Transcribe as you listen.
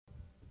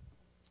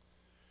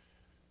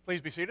Please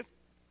be seated.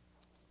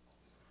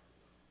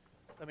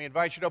 Let me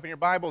invite you to open your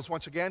Bibles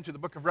once again to the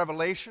book of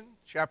Revelation,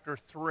 chapter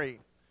 3.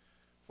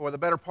 For the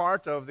better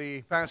part of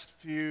the past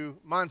few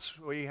months,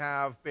 we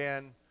have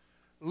been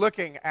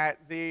looking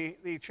at the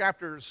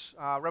chapters,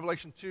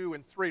 Revelation 2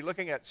 and 3,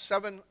 looking at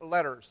 7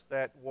 letters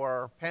that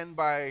were penned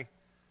by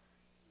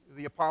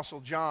the Apostle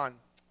John,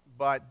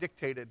 but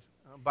dictated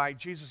by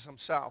Jesus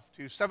himself,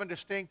 to 7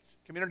 distinct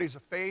communities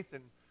of faith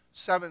in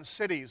 7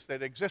 cities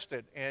that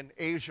existed in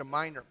Asia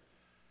Minor.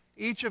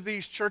 Each of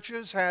these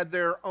churches had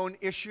their own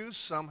issues.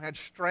 Some had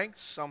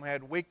strengths, some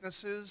had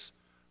weaknesses.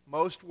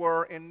 Most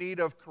were in need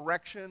of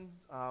correction.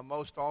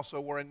 Most also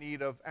were in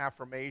need of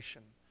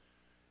affirmation.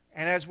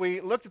 And as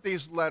we looked at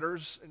these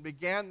letters and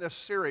began this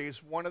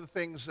series, one of the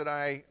things that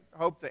I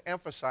hope to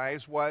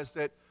emphasize was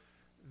that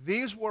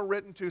these were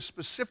written to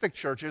specific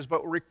churches,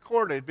 but were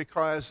recorded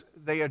because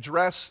they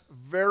address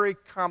very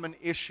common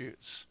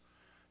issues.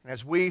 And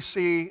as we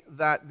see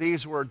that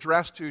these were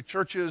addressed to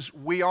churches,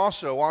 we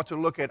also ought to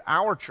look at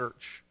our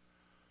church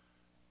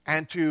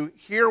and to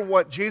hear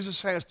what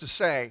Jesus has to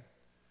say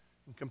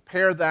and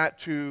compare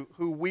that to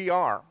who we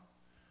are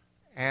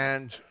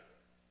and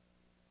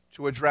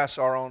to address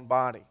our own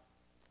body.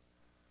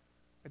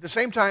 At the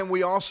same time,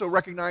 we also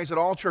recognize that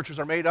all churches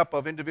are made up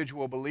of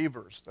individual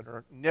believers that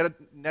are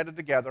netted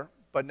together,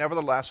 but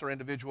nevertheless are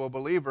individual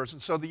believers.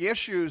 And so the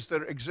issues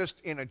that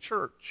exist in a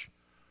church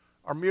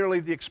are merely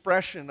the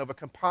expression of a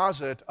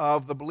composite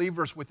of the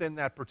believers within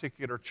that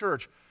particular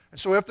church. And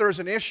so if there's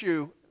an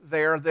issue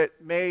there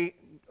that may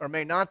or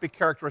may not be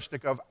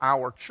characteristic of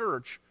our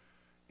church,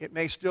 it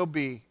may still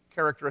be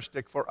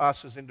characteristic for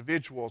us as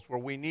individuals where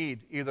we need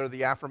either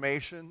the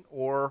affirmation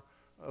or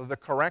the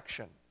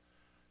correction.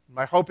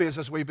 My hope is,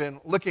 as we've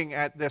been looking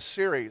at this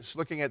series,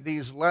 looking at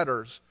these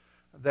letters,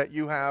 that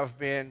you have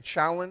been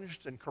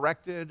challenged and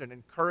corrected and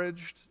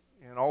encouraged,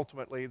 and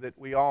ultimately that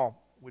we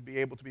all would be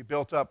able to be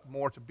built up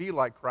more to be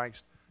like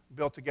Christ,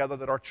 built together,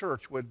 that our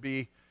church would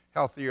be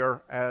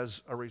healthier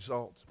as a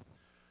result.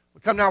 We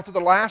come now to the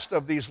last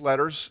of these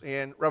letters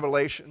in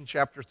Revelation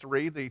chapter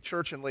 3, the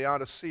church in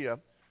Laodicea,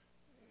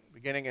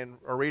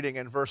 reading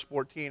in verse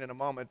 14 in a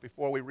moment.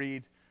 Before we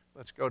read,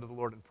 let's go to the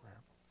Lord in prayer.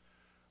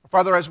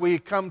 Father, as we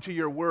come to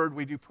your word,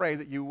 we do pray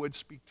that you would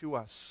speak to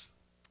us.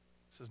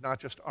 This is not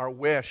just our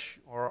wish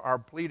or our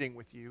pleading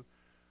with you.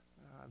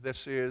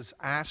 This is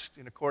asked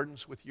in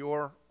accordance with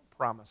your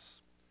promise.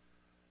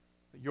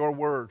 That your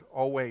word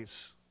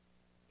always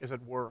is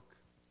at work.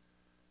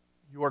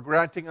 You are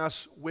granting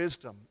us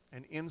wisdom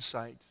and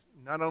insight,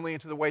 not only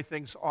into the way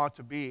things ought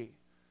to be,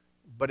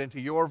 but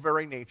into your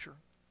very nature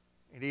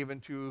and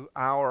even to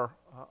our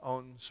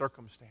own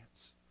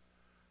circumstance.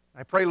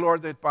 I pray,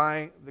 Lord, that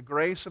by the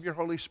grace of your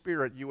Holy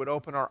Spirit, you would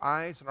open our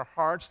eyes and our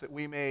hearts that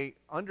we may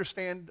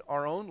understand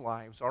our own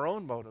lives, our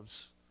own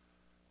motives,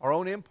 our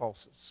own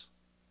impulses.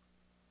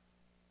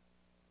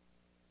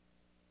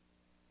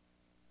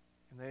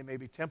 And they may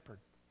be tempered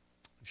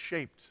and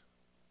shaped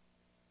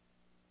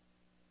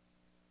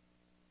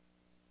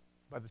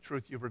by the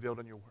truth you've revealed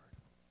in your word.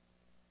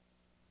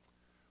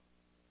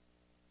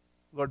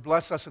 Lord,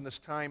 bless us in this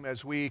time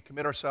as we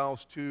commit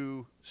ourselves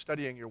to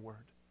studying your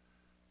word.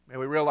 May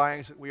we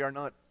realize that we are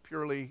not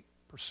purely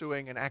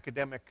pursuing an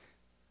academic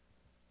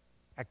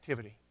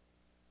activity.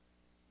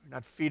 We're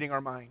not feeding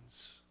our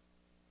minds,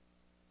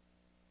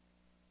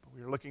 but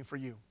we are looking for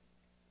you,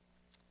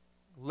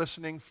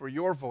 listening for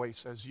your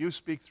voice as you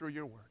speak through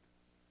your word,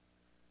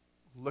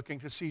 looking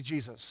to see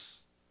Jesus,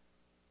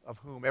 of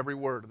whom every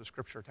word of the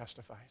Scripture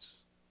testifies.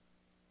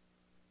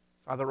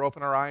 Father,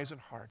 open our eyes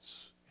and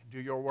hearts and do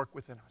your work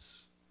within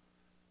us,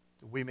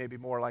 that we may be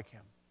more like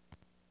him.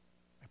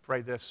 I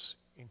pray this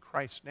in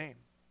Christ's name,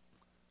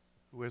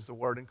 who is the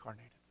Word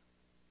incarnated.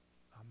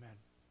 Amen.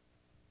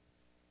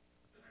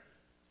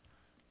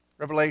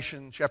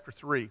 Revelation chapter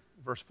 3,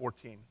 verse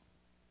 14.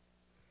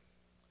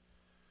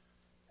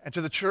 And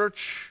to the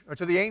church, or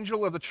to the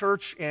angel of the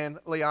church in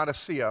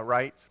Laodicea,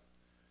 write,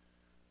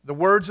 the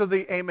words of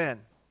the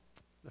Amen,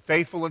 the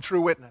faithful and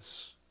true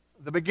witness,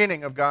 the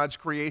beginning of God's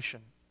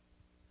creation.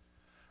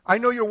 I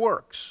know your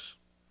works.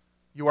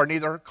 You are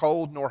neither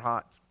cold nor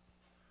hot.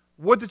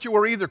 Would that you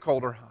were either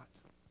cold or hot.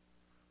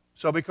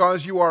 So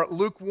because you are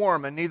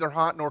lukewarm and neither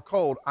hot nor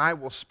cold, I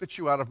will spit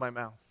you out of my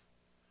mouth.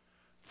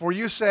 For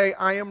you say,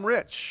 I am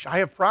rich, I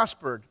have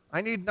prospered,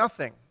 I need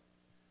nothing,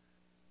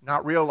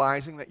 not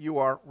realizing that you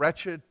are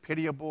wretched,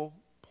 pitiable,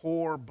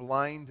 poor,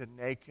 blind, and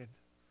naked.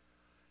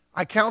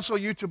 I counsel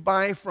you to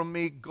buy from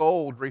me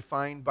gold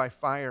refined by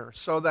fire,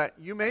 so that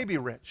you may be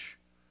rich,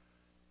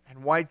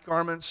 and white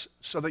garments,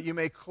 so that you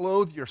may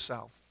clothe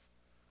yourself,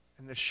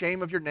 and the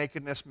shame of your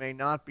nakedness may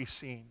not be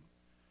seen,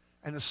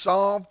 and the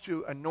salve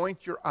to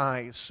anoint your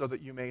eyes, so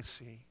that you may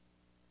see.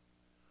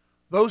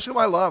 Those whom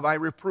I love I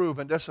reprove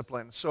and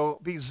discipline, so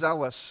be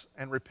zealous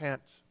and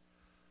repent.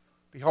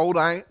 Behold,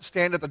 I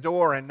stand at the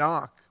door and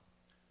knock.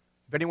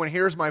 If anyone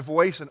hears my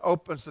voice and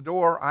opens the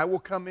door, I will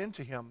come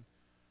into him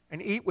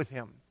and eat with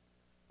him,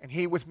 and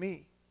he with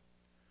me.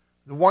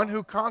 The one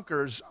who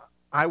conquers,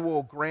 I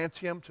will grant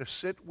him to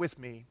sit with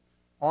me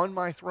on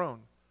my throne,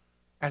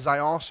 as I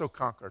also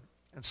conquered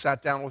and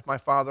sat down with my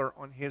Father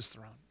on his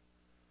throne.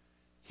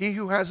 He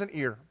who has an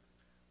ear,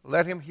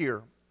 let him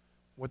hear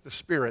what the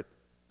Spirit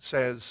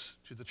says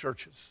to the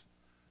churches.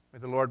 May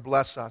the Lord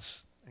bless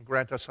us and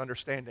grant us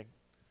understanding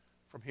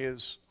from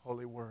his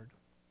holy word.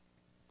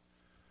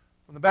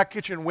 From the back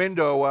kitchen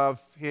window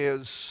of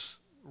his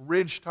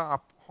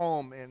ridgetop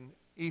home in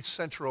east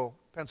central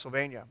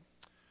Pennsylvania,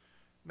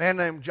 a man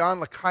named John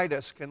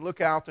Lakaitis can look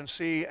out and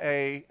see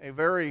a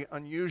very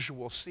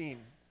unusual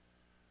scene.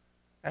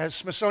 As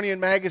Smithsonian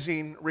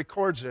Magazine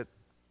records it,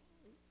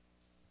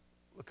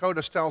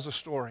 Lakaitis tells a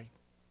story.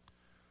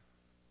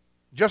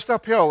 Just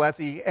uphill at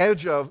the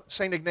edge of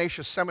St.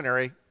 Ignatius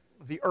Seminary,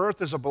 the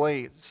earth is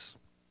ablaze.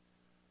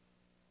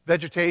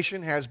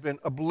 Vegetation has been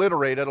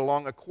obliterated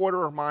along a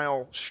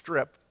quarter-mile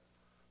strip.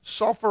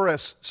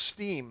 Sulfurous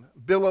steam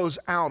billows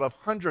out of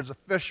hundreds of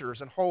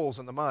fissures and holes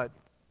in the mud.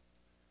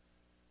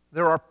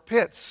 There are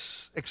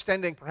pits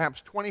extending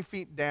perhaps 20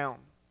 feet down.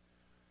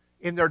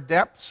 In their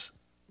depths,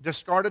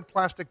 discarded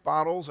plastic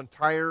bottles and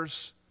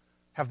tires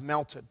have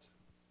melted.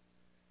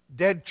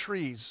 Dead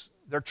trees,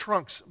 their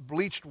trunks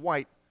bleached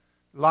white,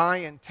 lie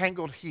in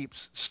tangled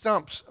heaps,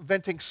 stumps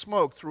venting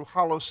smoke through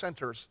hollow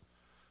centers.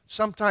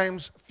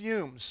 Sometimes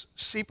fumes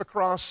seep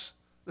across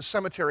the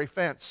cemetery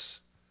fence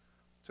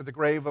to the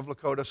grave of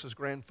Lakaitis'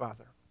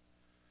 grandfather.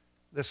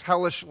 This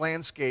hellish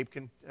landscape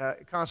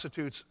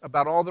constitutes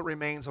about all that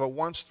remains of a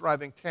once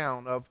thriving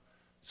town of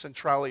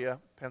Centralia,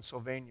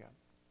 Pennsylvania.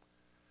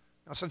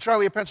 Now,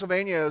 Centralia,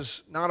 Pennsylvania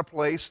is not a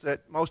place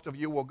that most of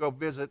you will go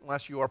visit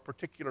unless you are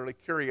particularly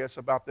curious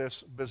about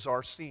this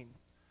bizarre scene.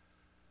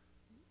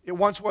 It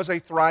once was a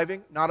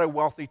thriving, not a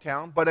wealthy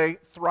town, but a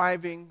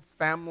thriving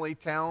family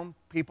town,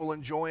 people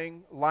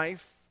enjoying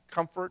life,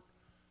 comfort,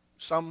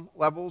 some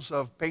levels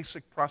of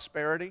basic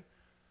prosperity,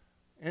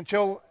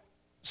 until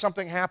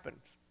something happened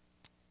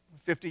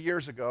 50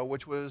 years ago,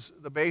 which was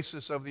the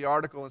basis of the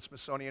article in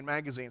Smithsonian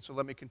Magazine. So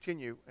let me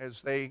continue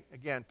as they,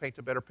 again, paint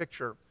a better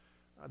picture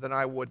than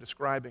I would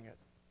describing it.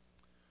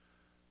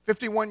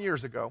 51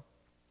 years ago,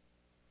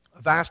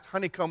 a vast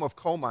honeycomb of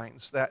coal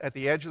mines that at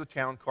the edge of the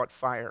town caught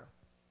fire.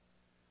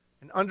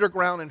 An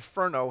underground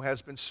inferno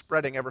has been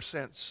spreading ever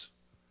since,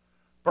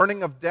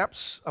 burning of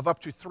depths of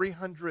up to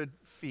 300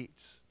 feet,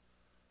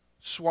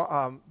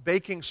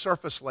 baking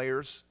surface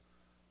layers,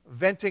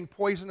 venting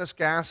poisonous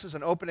gases,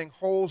 and opening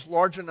holes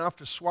large enough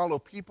to swallow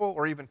people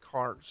or even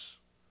cars.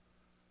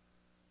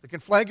 The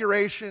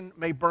conflagration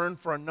may burn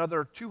for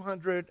another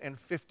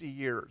 250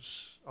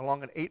 years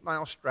along an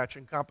 8-mile stretch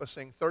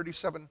encompassing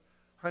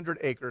 3,700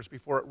 acres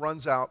before it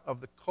runs out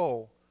of the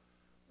coal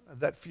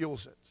that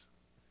fuels it.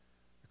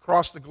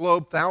 Across the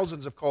globe,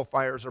 thousands of coal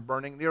fires are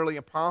burning, nearly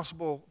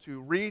impossible to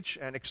reach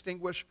and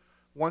extinguish.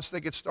 Once they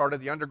get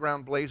started, the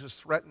underground blazes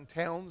threaten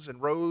towns and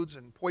roads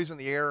and poison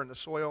the air and the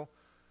soil,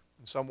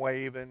 in some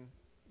way even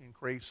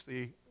increase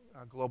the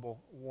global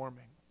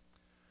warming.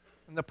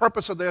 And the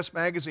purpose of this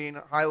magazine,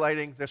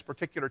 highlighting this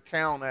particular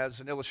town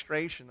as an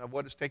illustration of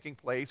what is taking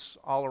place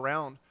all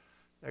around,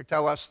 they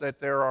tell us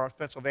that there are,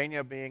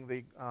 Pennsylvania being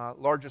the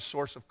largest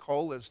source of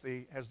coal, has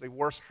the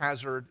worst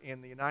hazard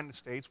in the United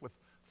States, with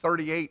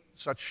 38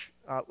 such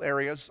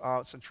areas,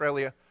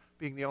 Centralia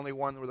being the only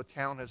one where the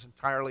town has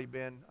entirely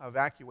been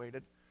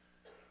evacuated.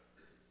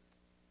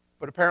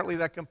 But apparently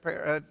that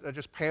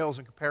just pales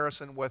in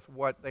comparison with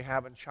what they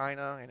have in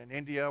China and in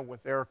India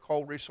with their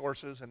coal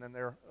resources and then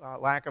their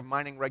lack of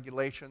mining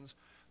regulations.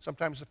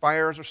 Sometimes the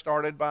fires are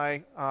started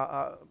by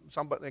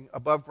something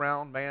above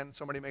ground,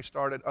 somebody may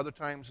start it. Other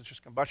times it's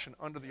just combustion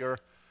under the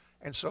earth.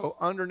 And so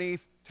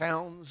underneath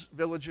towns,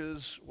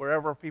 villages,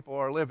 wherever people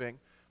are living,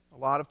 a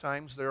lot of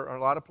times there are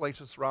a lot of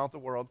places throughout the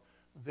world,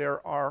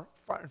 there are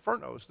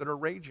infernos that are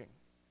raging,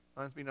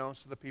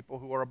 unbeknownst to the people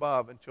who are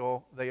above,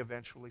 until they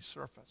eventually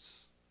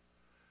surface.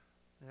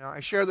 Now, I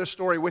share this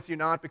story with you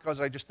not because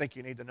I just think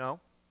you need to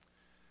know,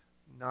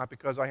 not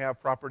because I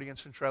have property in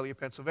Centralia,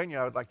 Pennsylvania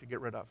I would like to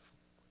get rid of,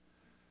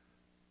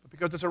 but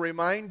because it's a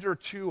reminder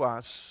to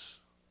us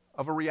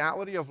of a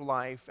reality of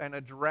life and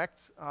a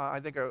direct, I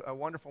think a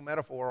wonderful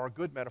metaphor, or a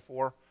good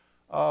metaphor,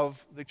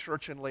 of the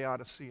church in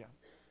Laodicea.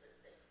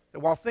 That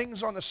while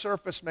things on the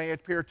surface may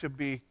appear to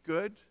be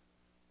good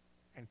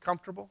and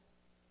comfortable,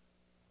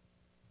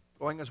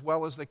 going as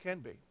well as they can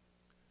be,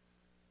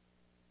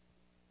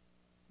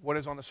 what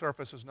is on the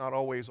surface is not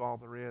always all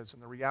there is.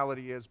 And the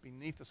reality is,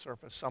 beneath the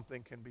surface,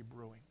 something can be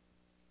brewing.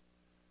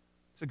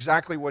 It's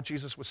exactly what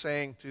Jesus was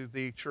saying to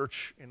the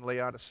church in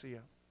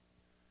Laodicea.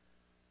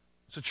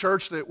 It's a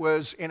church that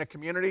was in a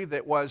community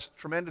that was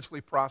tremendously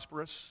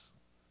prosperous,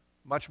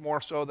 much more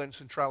so than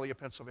Centralia,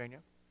 Pennsylvania.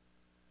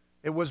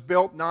 It was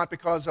built not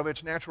because of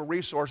its natural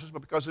resources,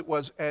 but because it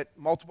was at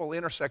multiple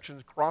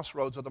intersections,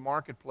 crossroads of the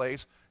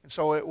marketplace, and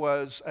so it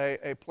was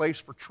a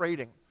place for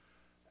trading.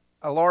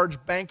 A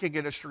large banking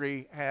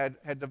industry had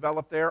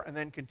developed there and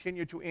then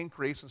continued to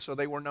increase, and so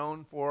they were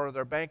known for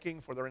their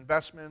banking, for their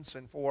investments,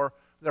 and for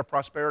their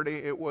prosperity.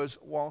 It was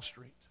Wall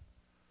Street.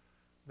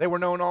 They were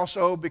known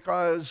also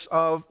because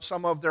of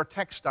some of their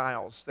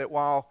textiles, that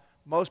while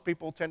most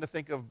people tend to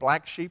think of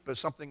black sheep as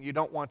something you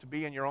don't want to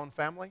be in your own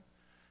family,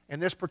 In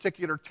this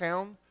particular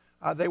town,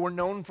 they were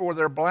known for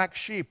their black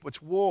sheep,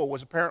 which wool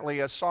was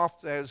apparently as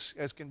soft as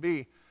can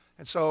be.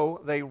 And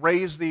so they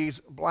raised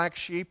these black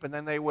sheep, and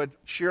then they would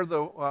shear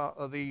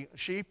the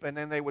sheep, and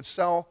then they would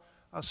sell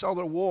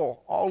their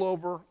wool all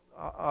over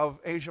of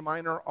Asia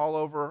Minor, all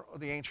over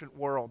the ancient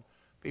world.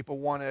 People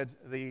wanted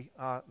the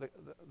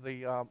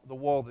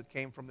wool that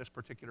came from this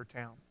particular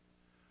town.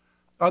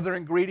 Other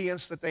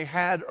ingredients that they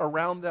had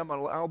around them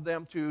allowed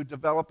them to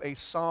develop a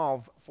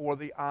salve for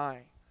the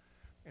eye.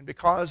 And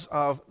because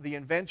of the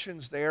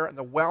inventions there and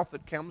the wealth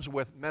that comes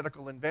with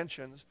medical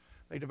inventions,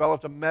 they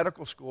developed a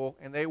medical school,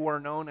 and they were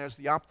known as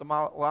the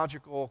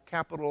ophthalmological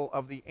capital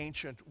of the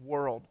ancient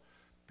world.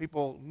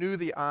 People knew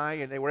the eye,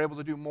 and they were able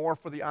to do more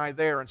for the eye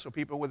there. And so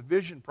people with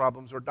vision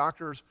problems or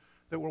doctors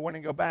that were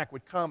wanting to go back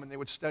would come and they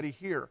would study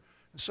here.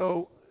 And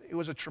so it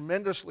was a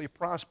tremendously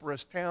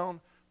prosperous town,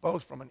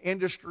 both from an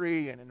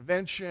industry and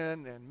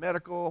invention and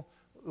medical.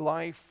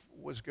 Life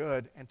was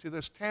good. And to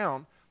this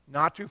town,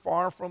 not too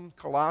far from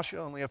Colossia,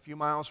 only a few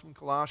miles from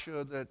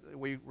Colossia, that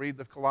we read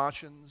the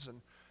Colossians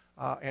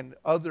and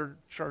other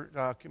church,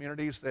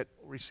 communities that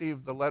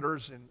received the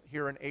letters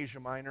here in Asia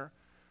Minor.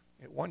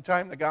 At one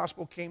time, the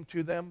gospel came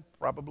to them,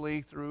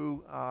 probably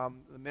through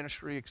the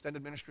ministry,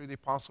 extended ministry of the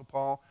Apostle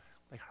Paul.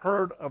 They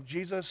heard of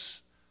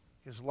Jesus,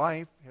 his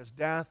life, his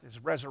death, his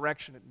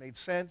resurrection. It made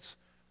sense.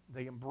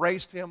 They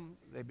embraced him.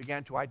 They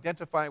began to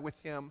identify with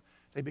him.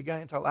 They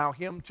began to allow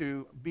him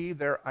to be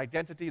their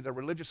identity, their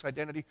religious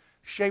identity,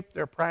 shape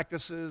their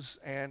practices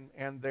and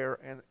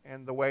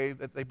the way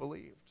that they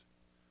believed.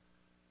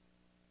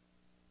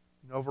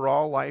 And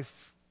overall,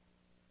 life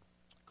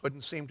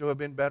couldn't seem to have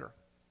been better.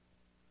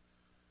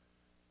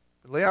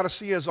 But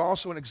Laodicea is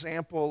also an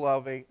example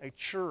of a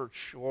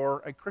church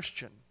or a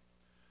Christian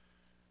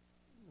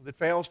that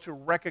fails to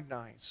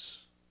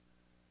recognize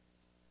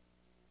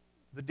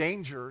the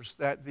dangers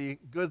that the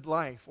good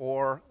life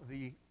or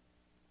the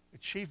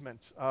achievement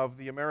of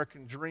the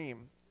American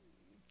dream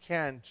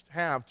can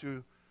have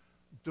to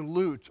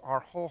dilute our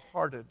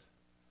wholehearted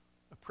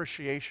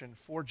appreciation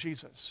for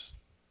Jesus,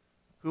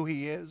 who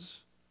he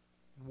is,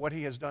 and what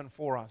he has done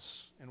for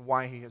us, and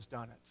why he has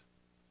done it.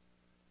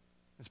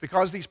 It's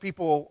because these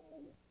people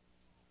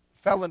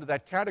fell into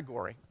that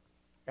category.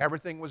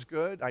 Everything was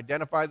good,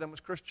 identified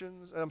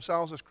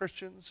themselves as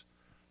Christians,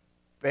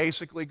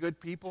 basically good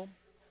people.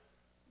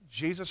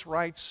 Jesus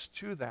writes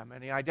to them,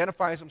 and he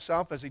identifies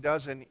himself as he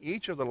does in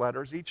each of the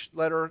letters. Each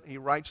letter he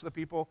writes to the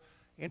people,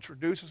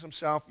 introduces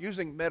himself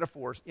using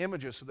metaphors,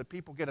 images, so that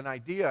people get an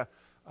idea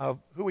of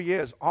who he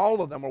is.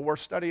 All of them are worth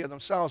studying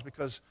themselves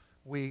because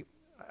we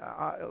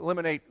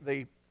eliminate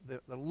the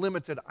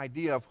limited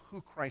idea of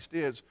who Christ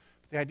is.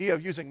 The idea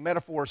of using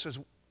metaphors as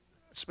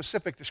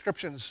specific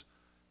descriptions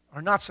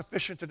are not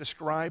sufficient to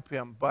describe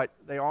him, but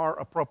they are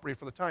appropriate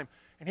for the time.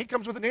 And he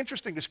comes with an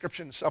interesting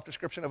description,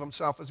 self-description of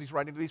himself as he's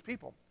writing to these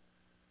people.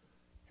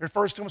 He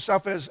refers to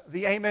himself as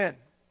the Amen,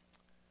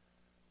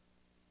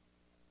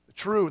 the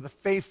true, the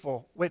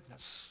faithful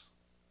witness,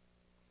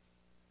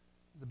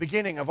 the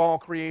beginning of all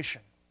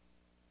creation.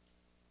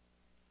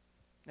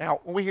 Now,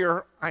 when we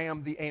hear, I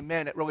am the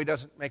Amen, it really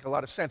doesn't make a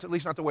lot of sense, at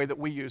least not the way that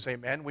we use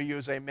Amen. We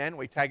use Amen,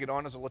 we tag it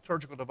on as a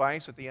liturgical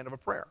device at the end of a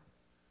prayer.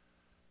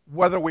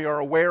 Whether we are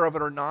aware of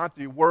it or not,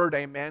 the word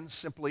Amen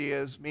simply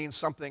means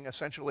something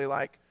essentially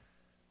like,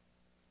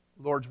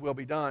 Lord's will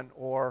be done,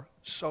 or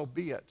so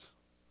be it.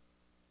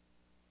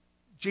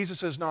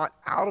 Jesus is not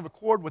out of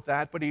accord with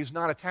that, but he's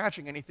not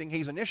attaching anything.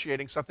 He's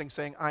initiating something,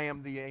 saying, I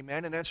am the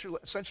Amen, and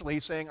essentially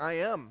he's saying, I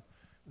am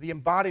the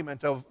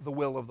embodiment of the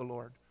will of the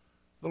Lord.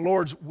 The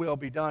Lord's will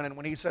be done, and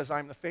when he says,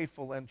 I'm the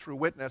faithful and true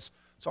witness,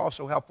 it's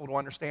also helpful to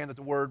understand that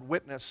the word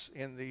witness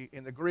in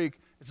the Greek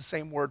is the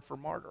same word for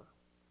martyr.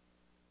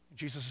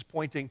 Jesus is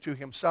pointing to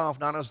himself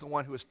not as the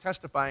one who is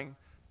testifying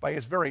by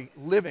his very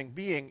living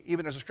being,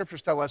 even as the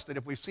scriptures tell us that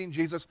if we've seen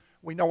Jesus,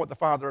 we know what the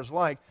Father is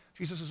like.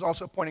 Jesus is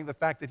also pointing to the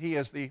fact that he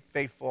is the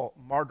faithful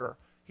martyr.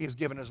 He has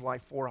given his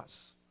life for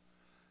us.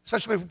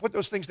 Essentially, if we put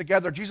those things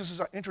together, Jesus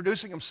is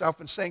introducing himself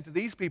and saying to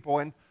these people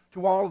and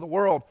to all of the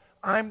world,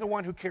 I'm the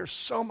one who cares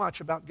so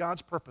much about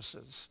God's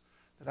purposes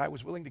that I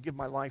was willing to give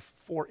my life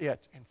for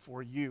it and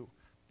for you.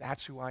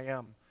 That's who I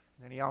am.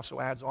 And then he also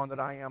adds on that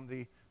I am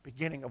the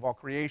beginning of all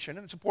creation.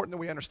 And it's important that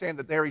we understand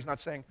that there he's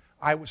not saying,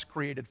 I was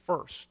created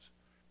first,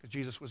 because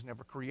Jesus was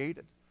never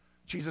created.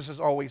 Jesus has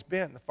always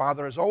been. The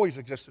Father has always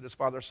existed as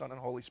Father, Son, and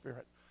Holy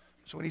Spirit.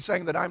 So when he's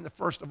saying that I'm the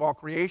first of all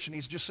creation,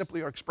 he's just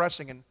simply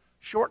expressing in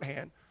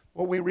shorthand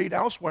what we read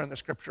elsewhere in the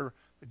Scripture,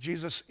 that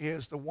Jesus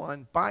is the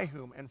one by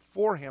whom and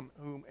for him,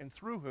 whom and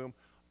through whom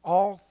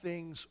all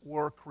things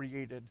were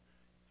created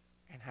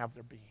and have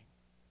their being.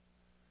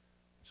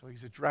 So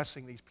he's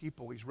addressing these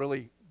people. He's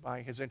really,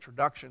 by his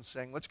introduction,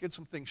 saying, let's get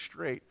some things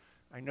straight.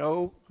 I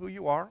know who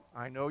you are.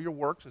 I know your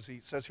works, as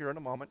he says here in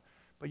a moment.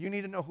 But you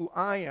need to know who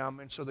I am,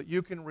 and so that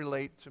you can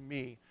relate to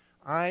me.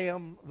 I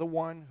am the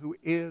one who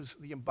is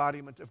the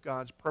embodiment of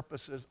God's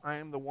purposes. I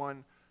am the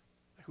one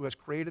who has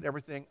created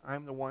everything. I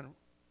am the one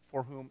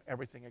for whom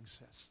everything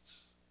exists.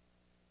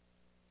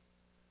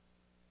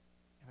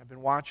 And I've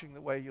been watching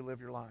the way you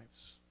live your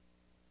lives.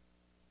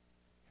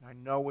 and I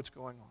know what's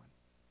going on.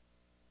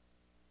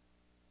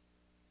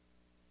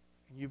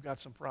 And you've got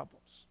some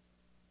problems.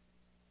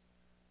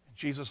 And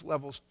Jesus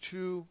levels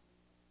two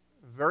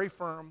very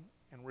firm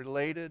and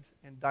related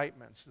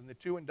indictments. And the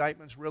two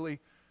indictments really,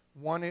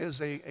 one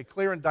is a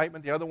clear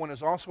indictment, the other one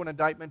is also an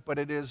indictment, but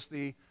it's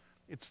the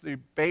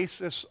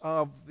basis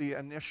of the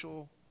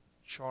initial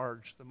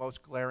charge, the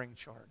most glaring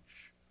charge.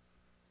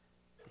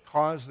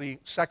 Because the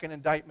second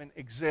indictment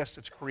exists,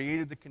 it's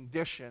created the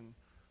condition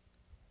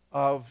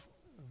of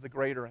the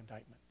greater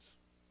indictment.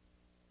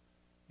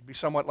 It'd be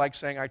somewhat like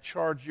saying, I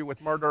charge you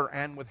with murder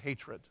and with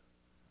hatred.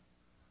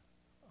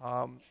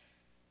 The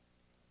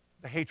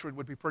hatred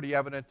would be pretty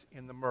evident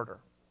in the murder.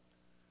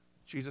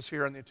 Jesus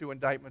here in the two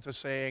indictments is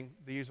saying,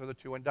 these are the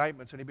two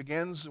indictments. And he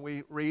begins,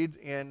 we read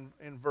in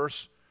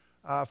verse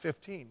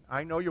 15,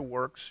 I know your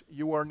works.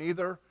 You are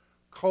neither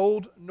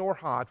cold nor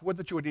hot. Would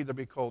that you would either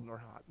be cold nor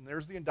hot. And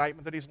there's the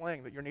indictment that he's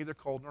laying, that you're neither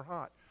cold nor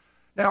hot.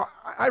 Now,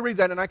 I read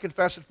that and I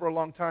confess it for a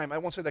long time. I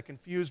won't say that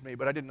confused me,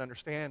 but I didn't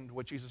understand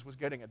what Jesus was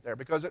getting at there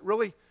because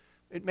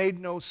it made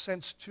no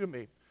sense to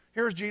me.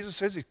 Here's Jesus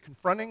says he's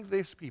confronting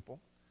these people,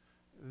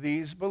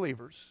 these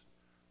believers,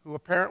 who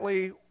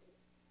apparently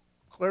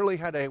clearly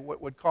had what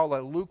we'd call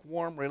a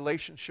lukewarm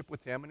relationship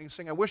with him. And he's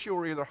saying, I wish you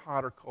were either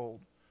hot or cold.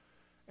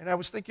 And I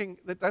was thinking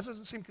that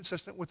doesn't seem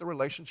consistent with the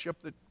relationship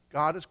that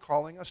God is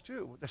calling us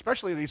to,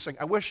 especially these things.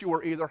 I wish you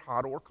were either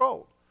hot or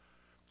cold.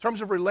 In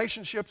terms of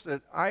relationships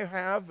that I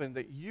have and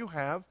that you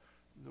have,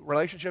 the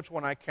relationships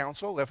when I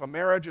counsel, if a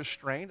marriage is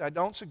strained, I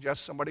don't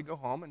suggest somebody go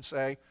home and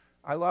say,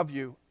 I love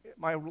you.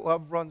 My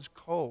love runs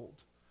cold.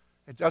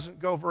 It doesn't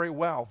go very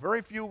well.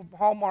 Very few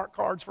Hallmark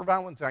cards for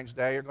Valentine's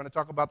Day are going to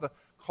talk about the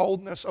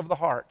coldness of the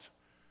heart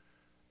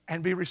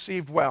and be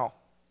received well.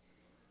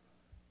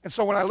 And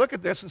so when I look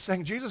at this and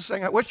saying, Jesus is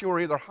saying, I wish you were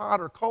either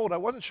hot or cold, I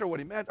wasn't sure what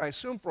he meant. I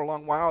assumed for a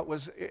long while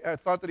I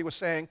thought that he was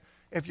saying,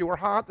 if you were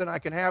hot, then I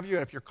can have you.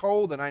 And if you're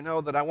cold, then I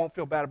know that I won't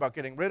feel bad about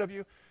getting rid of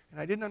you.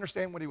 And I didn't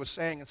understand what he was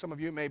saying, and some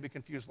of you may be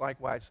confused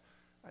likewise.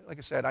 Like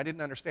I said, I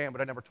didn't understand, but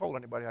I never told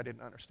anybody I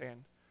didn't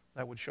understand.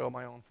 That would show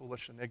my own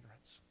foolish and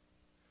ignorance.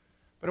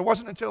 But it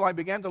wasn't until I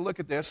began to look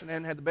at this and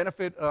then had the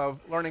benefit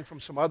of learning from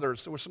some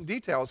others. There were some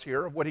details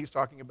here of what he's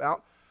talking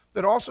about,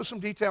 but also some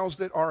details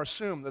that are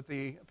assumed that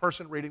the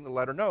person reading the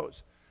letter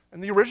knows.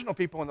 And the original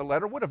people in the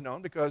letter would have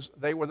known because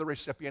they were the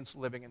recipients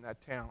living in that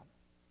town.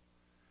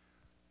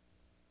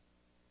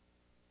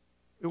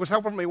 It was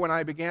helpful for me when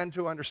I began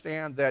to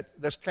understand that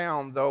this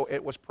town, though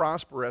it was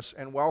prosperous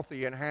and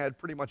wealthy and had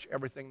pretty much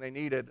everything they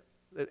needed,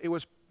 that it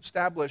was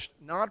established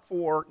not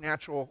for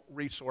natural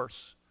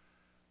resource,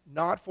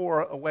 not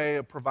for a way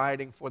of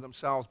providing for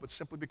themselves, but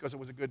simply because it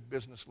was a good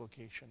business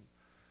location.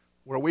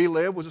 Where we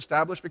live was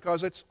established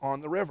because it's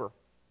on the river,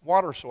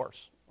 water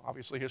source.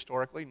 Obviously,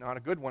 historically, not a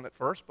good one at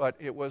first, but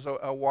it was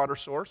a water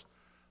source.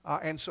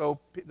 And so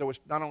there was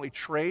not only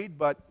trade,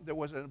 but there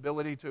was an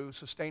ability to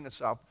sustain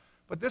itself.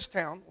 But this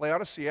town,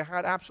 Laodicea,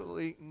 had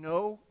absolutely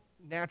no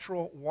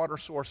natural water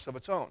source of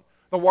its own.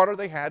 The water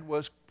they had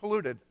was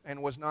polluted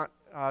and was not,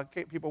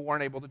 people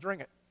weren't able to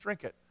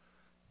drink it.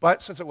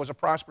 But since it was a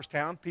prosperous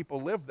town,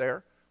 people lived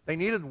there, they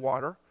needed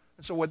water.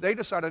 And so what they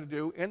decided to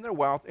do in their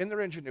wealth, in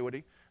their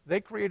ingenuity, they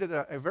created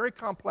a very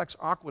complex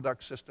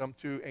aqueduct system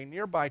to a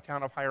nearby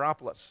town of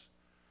Hierapolis,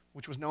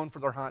 which was known for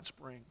their hot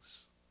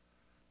springs.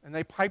 And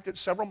they piped it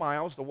several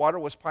miles. The water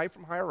was piped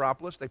from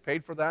Hierapolis. They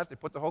paid for that. They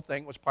put the whole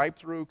thing. It was piped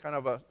through kind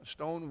of a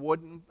stone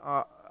wooden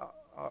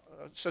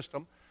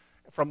system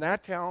from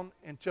that town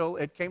until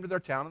it came to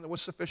their town, and there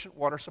was sufficient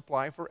water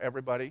supply for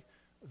everybody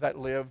that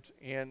lived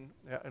in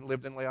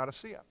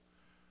Laodicea.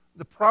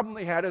 The problem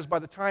they had is by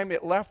the time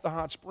it left the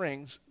hot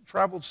springs,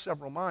 traveled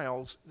several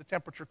miles, the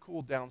temperature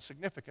cooled down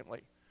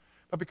significantly.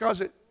 But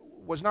because it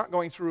was not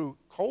going through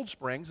cold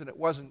springs and it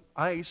wasn't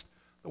iced,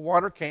 the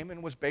water came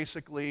and was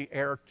basically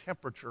air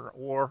temperature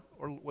or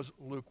was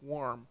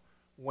lukewarm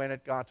when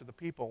it got to the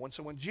people. And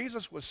so when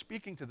Jesus was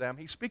speaking to them,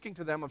 he's speaking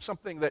to them of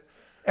something that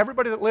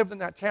everybody that lived in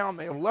that town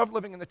may have loved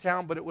living in the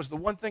town, but it was the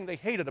one thing they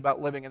hated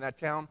about living in that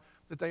town,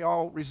 that they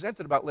all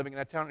resented about living in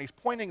that town. And he's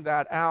pointing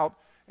that out,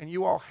 and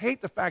you all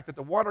hate the fact that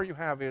the water you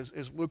have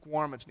is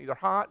lukewarm. It's neither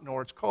hot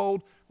nor it's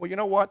cold. Well, you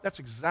know what? That's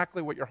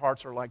exactly what your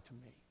hearts are like to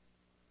me.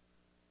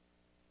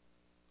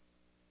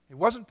 He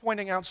wasn't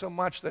pointing out so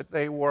much that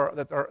their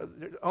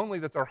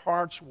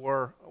hearts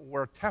were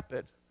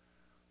tepid,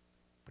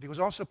 but he was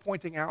also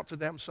pointing out to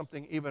them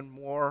something even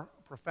more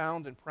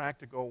profound and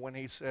practical when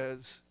he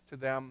says to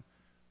them,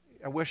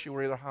 I wish you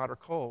were either hot or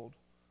cold,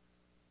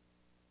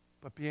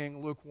 but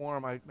being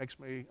lukewarm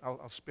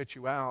I'll spit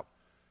you out.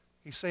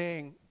 He's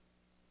saying,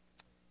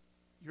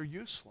 you're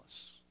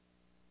useless.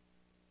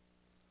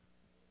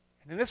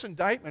 And in this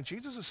indictment,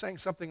 Jesus is saying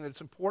something that's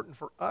important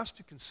for us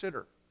to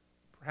consider.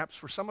 Perhaps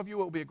for some of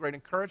you it will be a great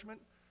encouragement.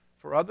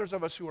 For others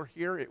of us who are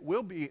here, it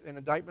will be an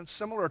indictment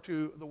similar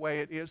to the way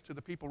it is to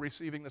the people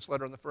receiving this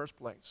letter in the first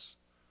place.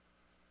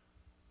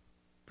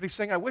 But he's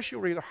saying, I wish you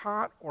were either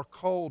hot or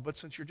cold, but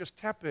since you're just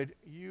tepid,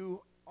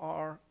 you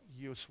are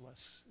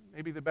useless.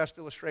 Maybe the best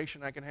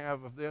illustration I can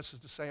have of this is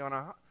to say on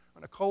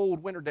a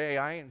cold winter day,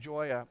 I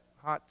enjoy a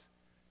hot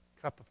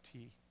cup of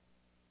tea.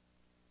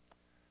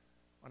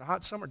 On a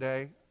hot summer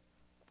day,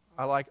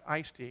 I like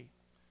iced tea.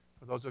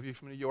 For those of you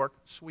from New York,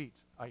 sweet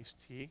iced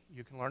tea.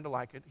 You can learn to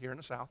like it here in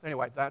the South.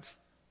 Anyway, that's...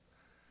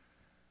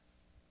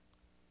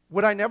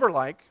 What I never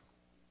like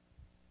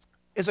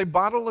is a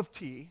bottle of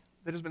tea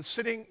that has been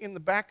sitting in the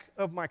back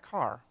of my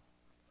car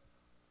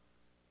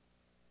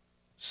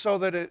so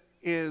that it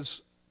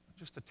is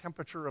just the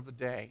temperature of the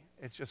day.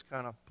 It's just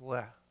kind of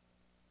bleh.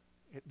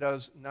 It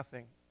does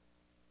nothing.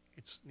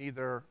 It's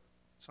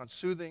not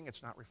soothing,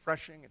 it's not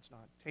refreshing, it's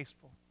not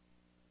tasteful.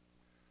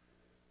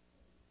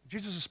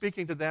 Jesus is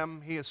speaking to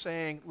them. He is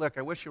saying, look,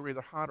 I wish you were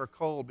either hot or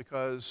cold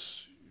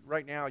because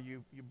right now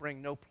you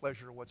bring no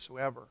pleasure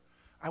whatsoever.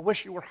 I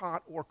wish you were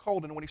hot or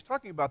cold. And when he's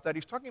talking about that,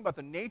 he's talking about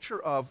the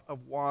nature of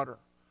water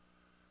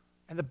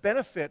and the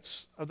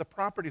benefits of the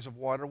properties of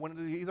water when it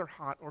is either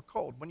hot or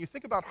cold. When you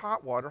think about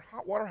hot water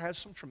has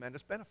some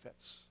tremendous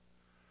benefits.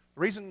 The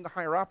reason the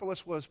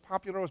Hierapolis was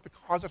popular was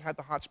because it had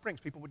the hot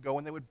springs. People would go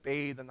and they would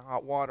bathe in the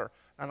hot water.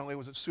 Not only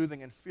was it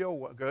soothing and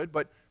feel good,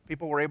 but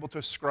people were able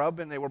to scrub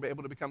and they were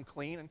able to become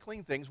clean and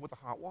clean things with the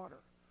hot water.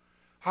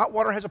 Hot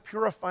water has a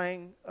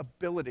purifying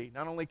ability.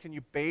 Not only can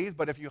you bathe,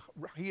 but if you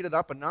heat it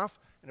up enough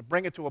and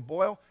bring it to a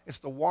boil, it's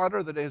the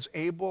water that is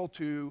able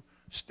to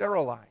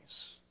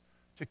sterilize,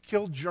 to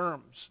kill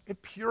germs.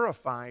 It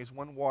purifies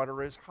when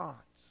water is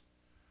hot.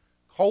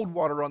 Cold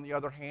water, on the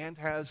other hand,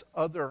 has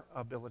other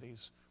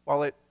abilities.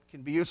 While it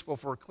can be useful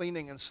for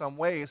cleaning in some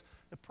ways,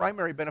 the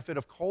primary benefit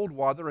of cold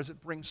water is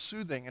it brings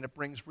soothing and it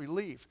brings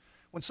relief.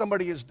 When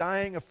somebody is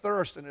dying of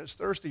thirst and is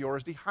thirsty or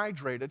is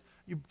dehydrated,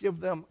 you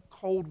give them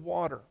cold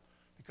water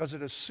because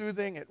it is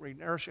soothing, it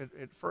nourishes,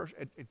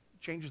 it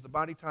changes the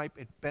body type,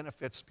 it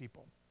benefits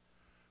people.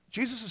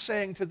 Jesus is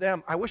saying to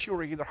them, I wish you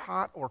were either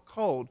hot or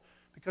cold,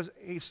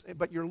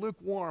 but you're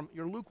lukewarm.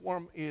 Your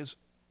lukewarm is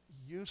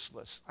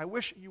useless. I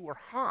wish you were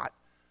hot.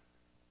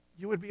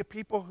 You would be a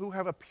people who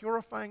have a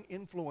purifying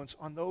influence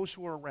on those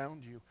who are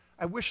around you.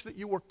 I wish that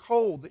you were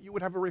cold, that you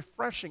would have a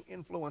refreshing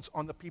influence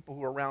on the people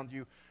who are around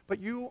you. But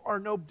you are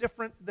no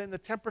different than the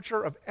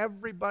temperature of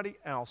everybody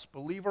else,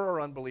 believer or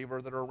unbeliever,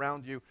 that are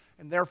around you,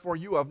 and therefore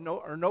you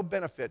are no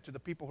benefit to the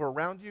people who are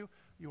around you.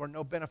 You are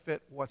no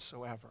benefit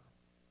whatsoever.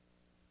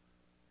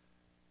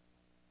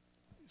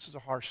 This is a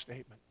harsh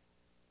statement.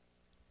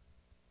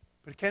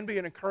 But it can be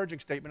an encouraging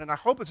statement, and I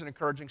hope it's an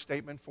encouraging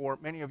statement for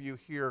many of you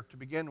here to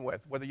begin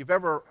with. Whether you've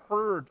ever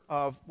heard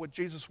of what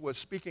Jesus was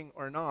speaking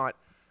or not,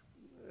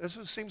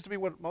 seems to be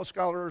what most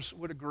scholars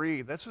would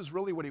agree. This is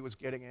really what he was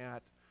getting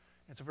at.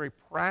 It's a very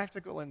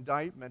practical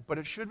indictment, but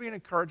it should be an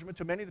encouragement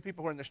to many of the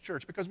people who are in this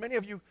church, because many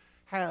of you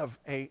have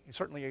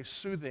certainly a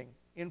soothing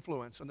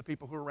influence on the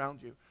people who are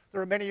around you.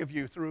 There are many of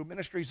you, through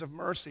ministries of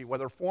mercy,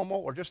 whether formal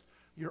or just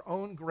your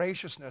own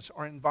graciousness,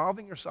 are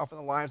involving yourself in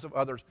the lives of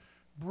others,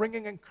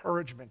 bringing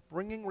encouragement,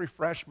 bringing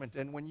refreshment,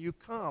 and when you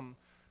come,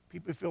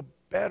 people feel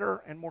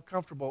better and more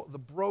comfortable. The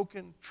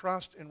broken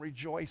trust and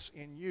rejoice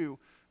in you.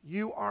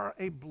 You are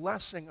a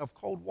blessing of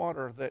cold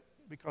water that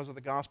because of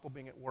the gospel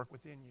being at work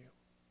within you.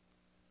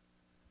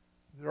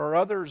 There are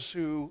others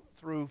who,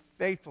 through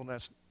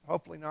faithfulness,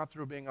 hopefully not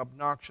through being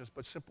obnoxious,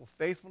 but simple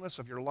faithfulness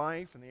of your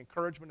life and the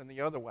encouragement in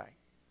the other way.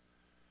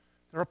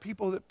 There are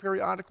people that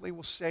periodically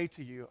will say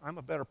to you, I'm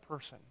a better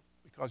person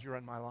because you're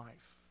in my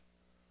life.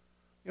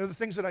 You know, the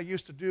things that I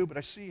used to do, but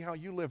I see how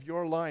you live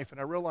your life,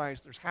 and I realize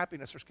there's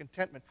happiness, there's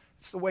contentment.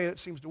 It's the way it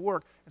seems to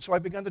work. And so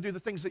I've begun to do the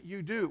things that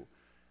you do.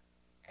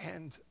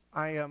 And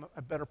I am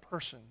a better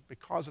person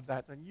because of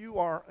that. And you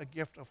are a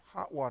gift of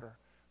hot water.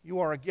 You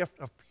are a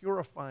gift of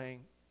purifying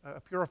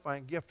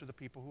gift to the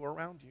people who are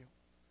around you.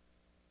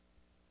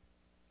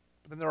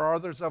 But then there are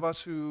others of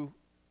us who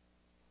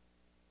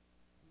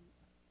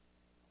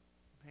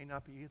may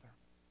not be either.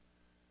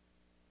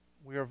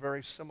 We are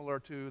very similar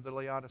to the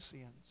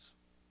Laodiceans.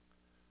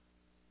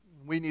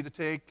 We need to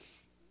take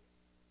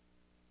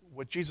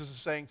what Jesus is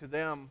saying to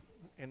them,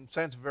 in a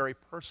sense, very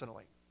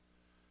personally.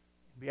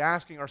 Be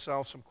asking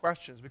ourselves some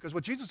questions. Because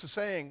what Jesus is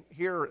saying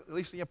here, at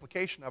least the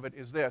implication of it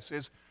is this,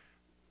 is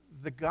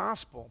the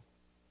gospel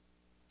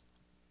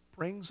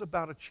brings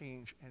about a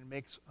change and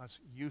makes us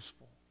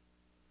useful.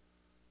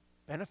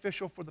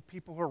 Beneficial for the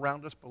people who are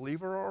around us,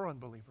 believer or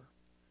unbeliever,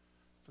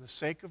 for the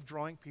sake of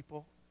drawing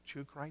people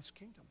to Christ's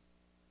kingdom.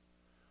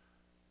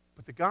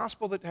 But the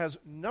gospel that has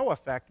no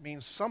effect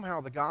means somehow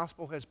the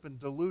gospel has been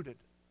diluted,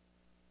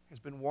 has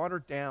been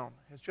watered down,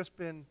 has just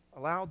been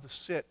allowed to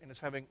sit and is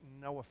having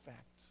no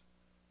effect.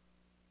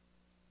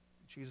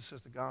 Jesus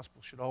says the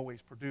gospel should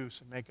always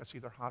produce and make us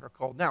either hot or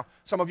cold. Now,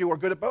 some of you are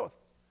good at both.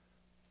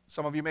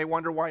 Some of you may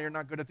wonder why you're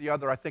not good at the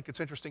other. I think it's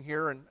interesting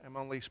here, and I'm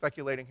only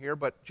speculating here,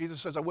 but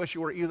Jesus says, I wish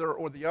you were either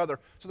or the other.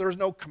 So there is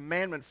no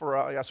commandment for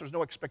us. There's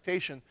no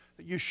expectation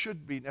that you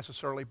should be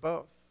necessarily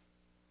both.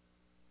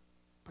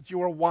 But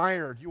you are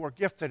wired, you are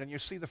gifted, and you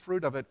see the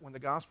fruit of it when the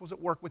gospel is at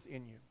work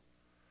within you.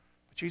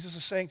 But Jesus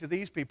is saying to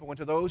these people and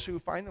to those who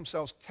find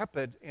themselves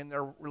tepid in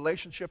their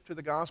relationship to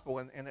the gospel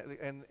and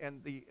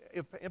the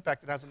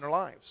impact it has in their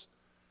lives,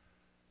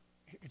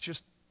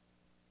 it's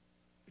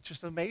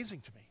just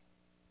amazing to me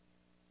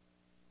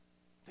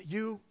that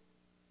you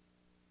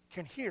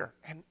can hear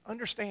and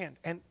understand,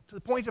 and to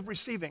the point of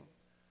receiving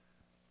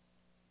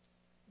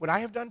what I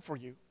have done for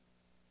you,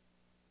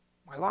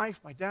 my life,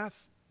 my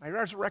death, my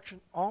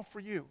resurrection, all for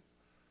you,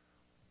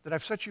 that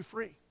I've set you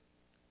free.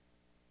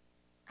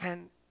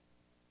 And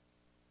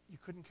you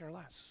couldn't care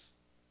less.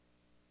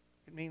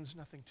 It means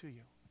nothing to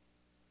you.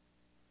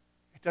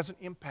 It doesn't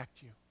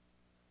impact you.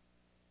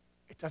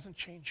 It doesn't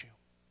change you.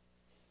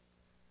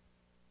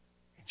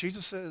 And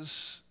Jesus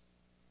says,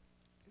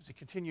 as he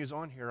continues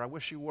on here, I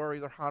wish you were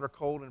either hot or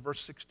cold in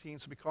verse 16.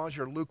 So because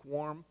you're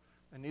lukewarm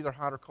and neither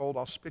hot or cold,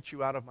 I'll spit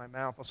you out of my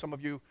mouth. Well, some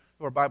of you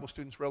who are Bible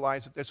students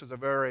realize that this is a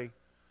very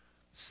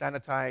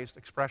sanitized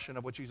expression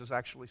of what Jesus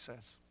actually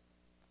says.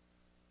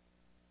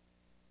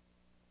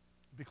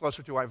 Be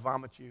closer to, I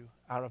vomit you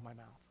out of my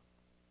mouth.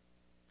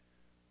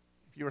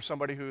 If you are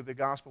somebody who the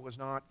gospel has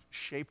not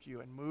shaped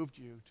you and moved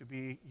you to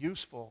be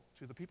useful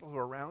to the people who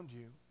are around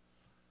you,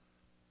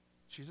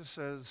 Jesus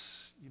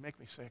says, you make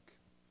me sick.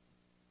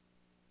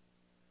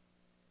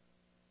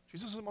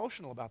 Jesus is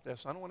emotional about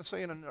this. I don't want to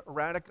say in an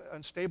erratic,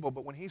 unstable,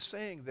 but when he's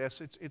saying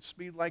this, it's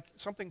be like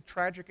something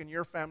tragic in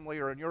your family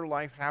or in your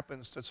life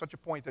happens to such a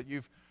point that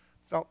you've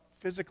felt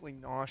physically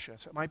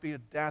nauseous. It might be a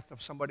death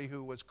of somebody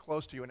who was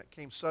close to you and it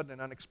came sudden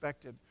and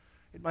unexpected.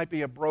 It might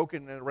be a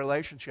broken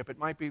relationship. It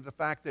might be the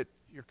fact that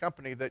your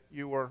company that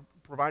you were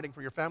providing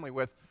for your family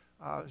with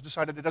has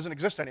decided it doesn't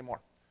exist anymore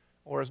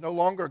or is no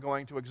longer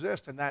going to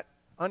exist. And that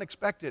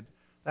unexpected,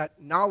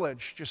 that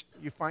knowledge, just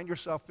you find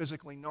yourself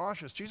physically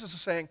nauseous. Jesus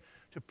is saying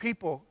to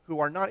people who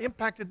are not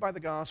impacted by the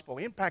gospel,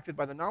 impacted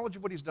by the knowledge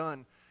of what he's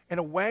done in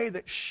a way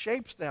that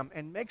shapes them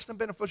and makes them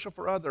beneficial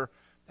for others,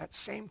 that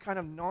same kind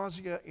of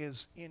nausea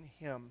is in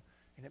him,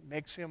 and it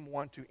makes him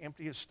want to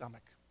empty his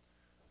stomach.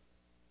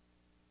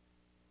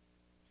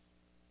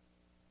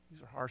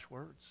 These are harsh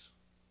words.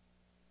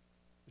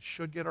 It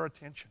should get our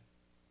attention.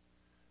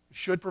 It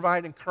should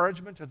provide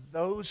encouragement to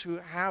those who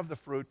have the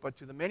fruit, but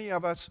to the many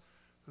of us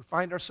who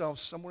find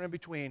ourselves somewhere in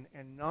between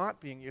and not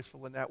being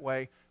useful in that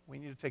way, we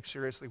need to take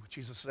seriously what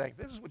Jesus is saying.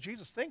 This is what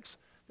Jesus thinks.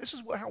 This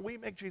is how we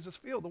make Jesus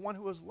feel, the one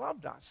who has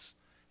loved us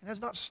and has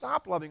not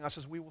stopped loving us,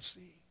 as we will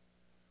see.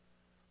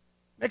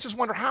 Makes us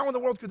wonder, how in the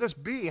world could this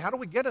be? How do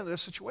we get into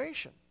this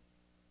situation?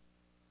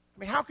 I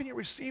mean, how can you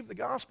receive the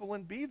gospel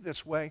and be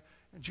this way?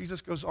 And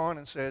Jesus goes on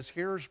and says,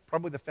 here's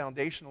probably the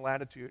foundational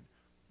attitude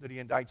that he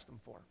indicts them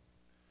for.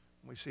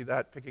 And we see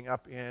that picking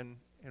up in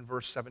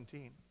verse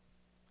 17.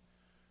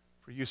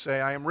 For you say,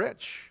 I am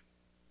rich,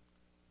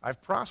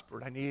 I've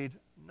prospered, I need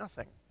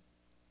nothing.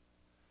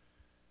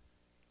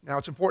 Now,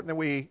 it's important that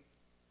we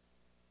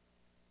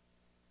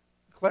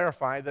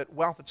clarify that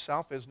wealth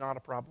itself is not a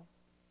problem.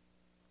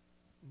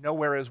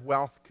 Nowhere is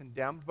wealth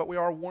condemned, but we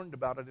are warned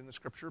about it in the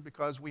Scripture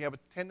because we have a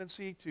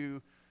tendency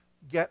to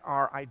get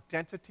our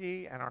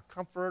identity and our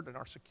comfort and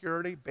our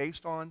security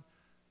based on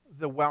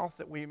the wealth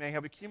that we may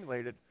have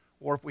accumulated.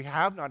 Or if we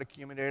have not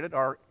accumulated,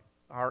 our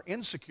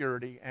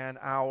insecurity and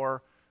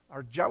our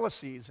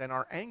jealousies and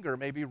our anger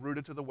may be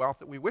rooted to the wealth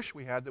that we wish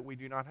we had that we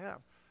do not have.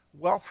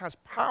 Wealth has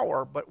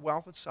power, but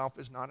wealth itself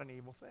is not an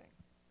evil thing.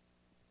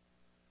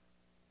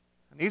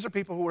 And these are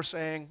people who are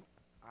saying,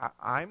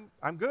 I'm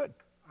good.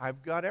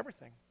 I've got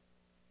everything.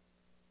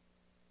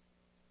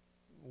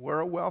 We're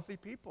a wealthy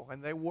people,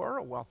 and they were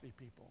a wealthy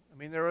people. I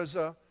mean, there was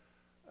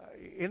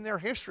in their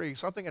history,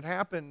 something had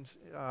happened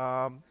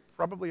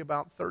probably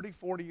about 30,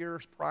 40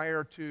 years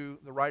prior to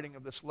the writing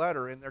of this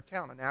letter in their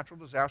town. A natural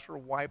disaster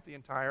wiped the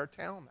entire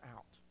town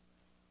out.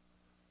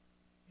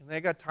 And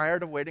they got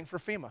tired of waiting for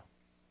FEMA.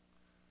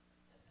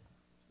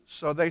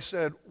 So they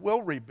said,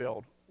 we'll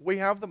rebuild. We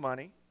have the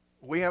money.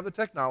 We have the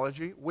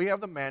technology. We have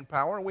the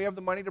manpower. And we have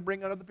the money to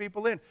bring other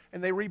people in.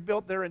 And they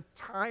rebuilt their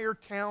entire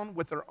town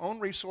with their own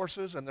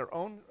resources and their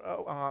own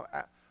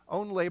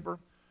labor.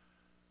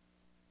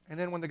 And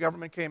then when the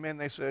government came in,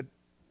 they said,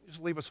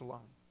 just leave us alone.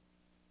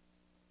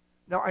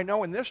 Now, I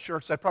know in this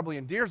church that probably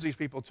endears these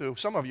people to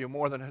some of you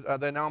more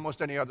than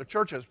almost any other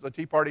churches, the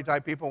Tea Party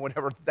type people,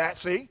 whatever.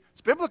 See,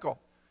 it's biblical.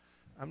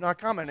 I'm not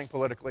commenting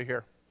politically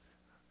here.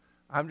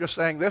 I'm just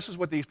saying this is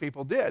what these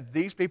people did.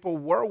 These people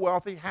were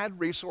wealthy, had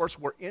resource,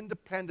 were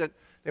independent.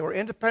 They were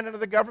independent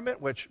of the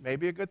government, which may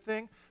be a good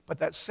thing, but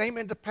that same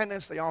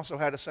independence they also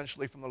had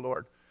essentially from the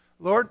Lord.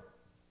 Lord,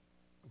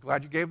 I'm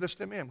glad you gave this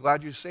to me. I'm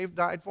glad you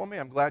died for me.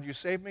 I'm glad you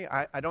saved me.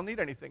 I don't need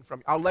anything from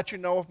you. I'll let you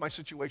know if my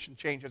situation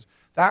changes.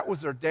 That was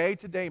their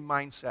day-to-day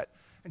mindset.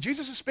 And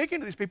Jesus is speaking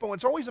to these people, and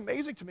it's always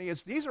amazing to me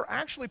is these are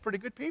actually pretty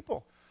good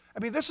people. I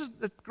mean, this is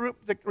the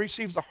group that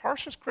receives the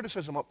harshest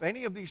criticism of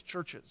any of these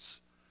churches.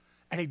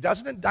 And he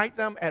doesn't indict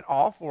them at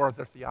all for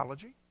their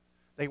theology.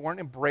 They weren't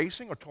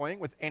embracing or toying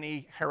with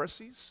any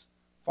heresies,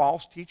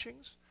 false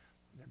teachings.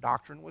 Their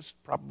doctrine was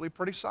probably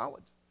pretty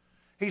solid.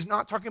 He's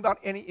not talking about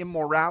any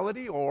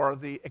immorality or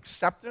the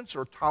acceptance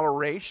or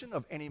toleration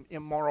of any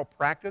immoral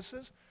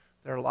practices.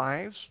 Their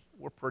lives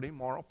were pretty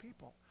moral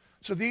people.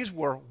 So these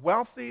were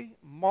wealthy,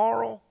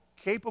 moral,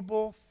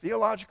 capable,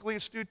 theologically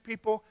astute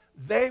people.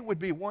 They would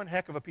be one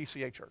heck of a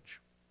PCA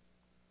church.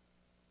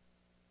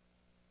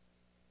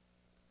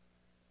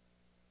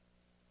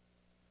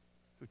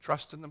 Who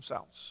trust in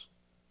themselves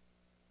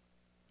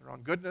their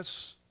own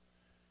goodness,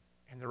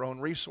 and their own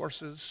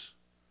resources,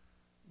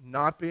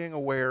 not being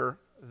aware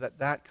that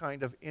that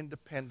kind of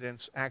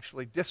independence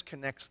actually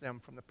disconnects them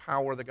from the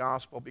power of the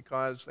gospel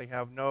because they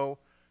have no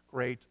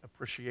great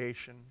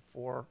appreciation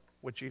for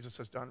what Jesus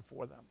has done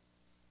for them.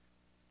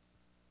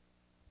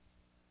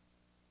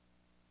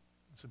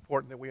 It's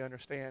important that we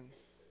understand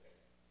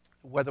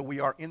whether we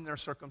are in their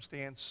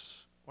circumstance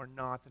or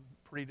not, the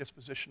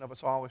predisposition of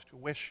us all is to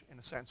wish, in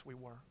a sense, we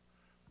were.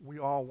 We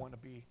all want to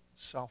be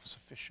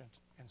self-sufficient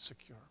and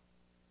secure.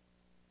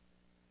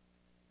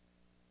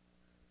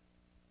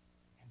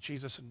 And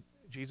Jesus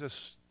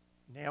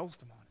nails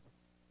them on it.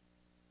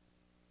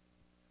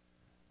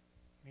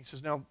 And he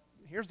says, now,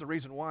 here's the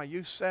reason why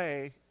you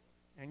say,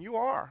 and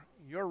you're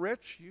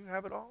rich, you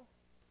have it all.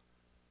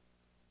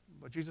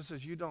 But Jesus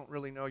says, you don't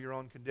really know your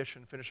own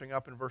condition. Finishing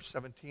up in verse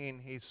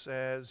 17, he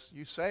says,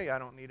 you say, I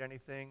don't need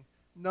anything,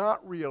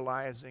 not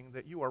realizing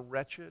that you are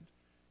wretched,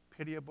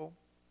 pitiable,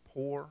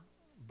 poor,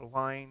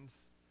 blind,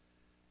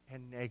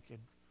 and naked.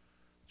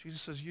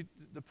 Jesus says,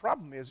 the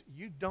problem is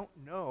you don't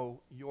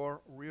know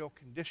your real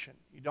condition.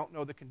 You don't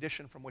know the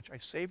condition from which I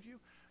saved you.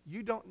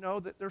 You don't know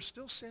that there's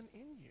still sin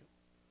in you.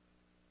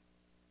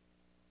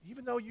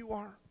 Even though you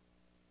are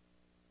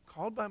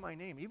called by my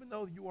name, even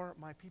though you are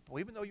my people,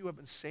 even though you have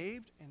been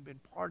saved and been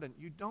pardoned,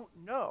 you don't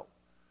know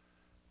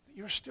that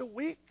you're still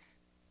weak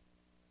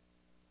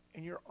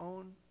in your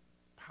own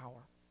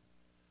power.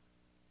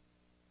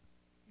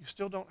 You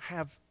still don't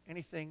have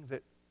anything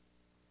that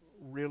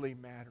really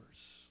matters.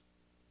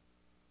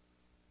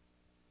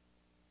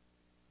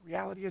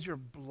 Reality is you're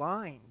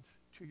blind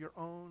to your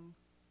own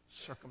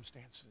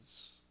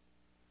circumstances.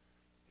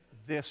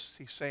 This,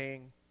 he's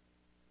saying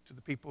to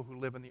the people who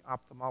live in the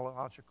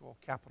ophthalmological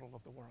capital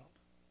of the world.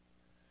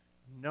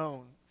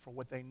 Known for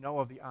what they know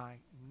of the eye,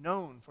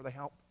 known for they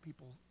help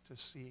people to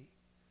see.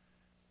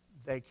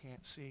 They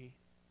can't see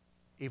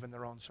even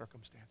their own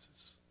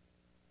circumstances.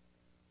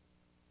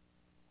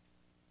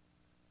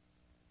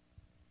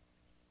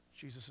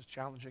 Jesus is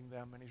challenging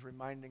them, and he's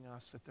reminding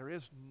us that there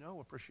is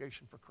no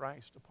appreciation for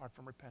Christ apart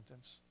from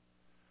repentance,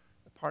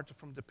 apart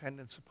from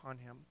dependence upon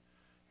him,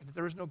 and that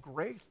there is no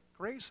grace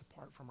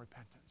apart from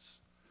repentance.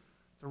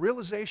 The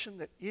realization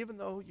that even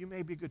though you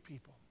may be good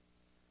people,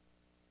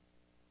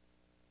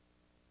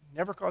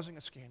 never causing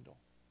a scandal,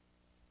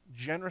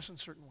 generous in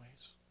certain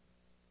ways,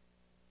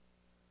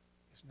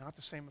 is not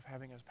the same of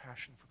having a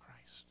passion for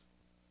Christ.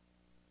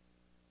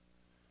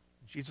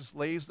 Jesus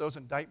lays those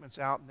indictments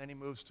out, and then he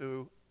moves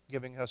to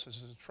giving us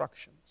his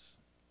instructions.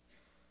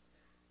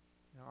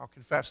 Now, I'll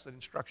confess that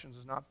instructions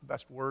is not the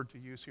best word to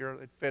use here.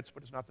 It fits,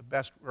 but it's not the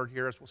best word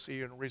here, as we'll see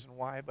in a reason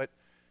why. But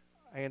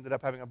I ended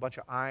up having a bunch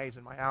of I's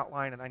in my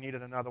outline, and I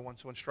needed another one,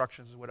 so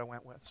instructions is what I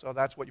went with. So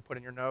that's what you put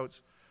in your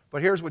notes.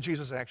 But here's what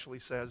Jesus actually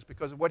says,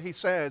 because what he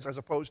says, as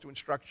opposed to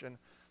instruction,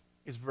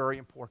 is very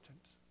important.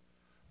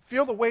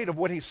 Feel the weight of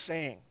what he's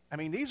saying. I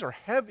mean, these are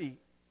heavy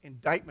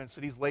indictments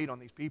that he's laid on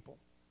these people.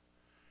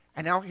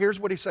 And now here's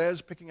what he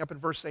says, picking up in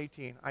verse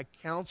 18. I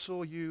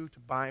counsel you to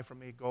buy from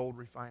me gold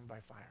refined by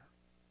fire.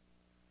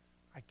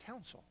 I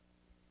counsel.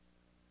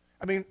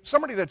 I mean,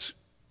 somebody that's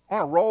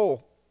on a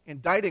roll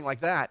indicting like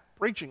that,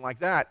 preaching like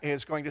that,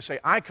 is going to say,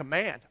 I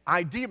command,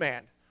 I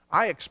demand,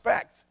 I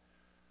expect.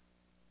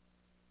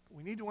 But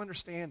we need to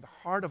understand the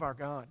heart of our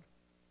God.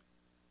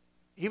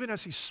 Even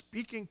as he's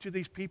speaking to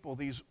these people,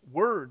 these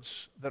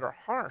words that are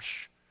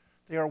harsh,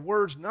 they are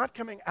words not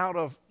coming out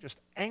of just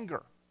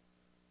anger,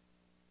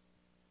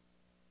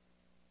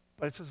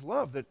 but it's his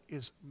love that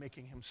is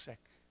making him sick.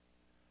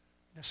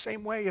 In the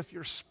same way, if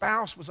your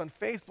spouse was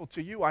unfaithful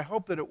to you, I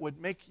hope that it would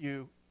make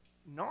you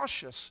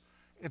nauseous.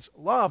 It's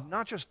love,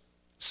 not just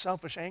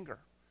selfish anger.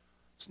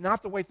 It's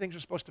not the way things are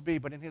supposed to be,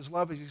 but in his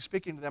love, as he's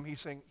speaking to them, he's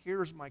saying,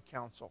 here's my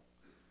counsel.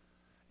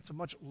 It's a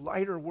much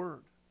lighter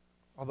word,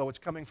 although it's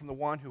coming from the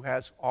one who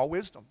has all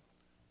wisdom,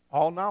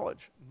 all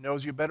knowledge,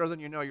 knows you better than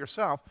you know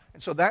yourself.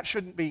 And so that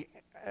shouldn't be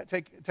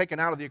taken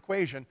out of the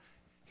equation.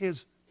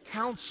 His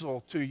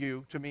counsel to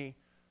you, to me,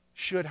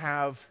 should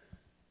have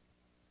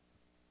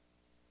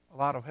a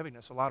lot of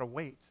heaviness, a lot of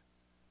weight,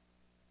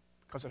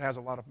 because it has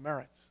a lot of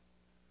merit.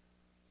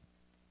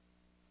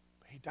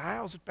 But he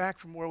dials it back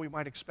from where we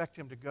might expect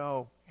him to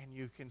go, and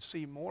you can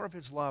see more of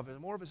his love and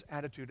more of his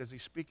attitude as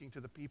he's speaking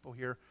to the people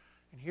here.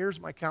 And here's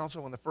my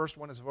counsel, and the first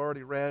one, as I've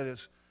already read,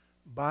 is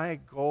buy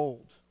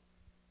gold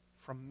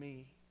from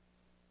me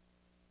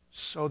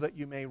so that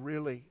you may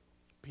really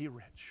be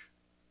rich,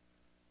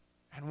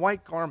 and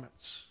white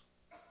garments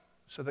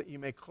so that you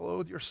may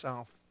clothe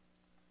yourself,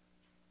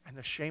 and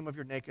the shame of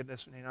your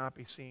nakedness may not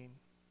be seen,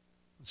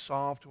 and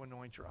salve to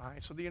anoint your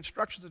eyes. So the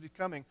instructions that are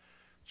coming,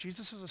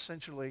 Jesus is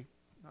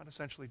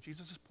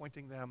Jesus is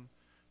pointing them,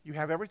 you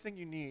have everything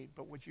you need,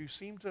 but what you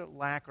seem to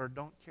lack or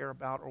don't care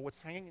about, or what's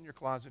hanging in your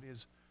closet,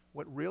 is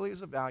what really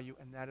is of value,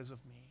 and that is of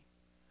me.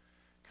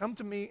 Come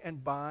to me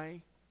and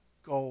buy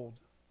gold.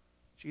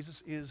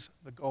 Jesus is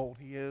the gold.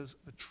 He is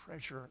the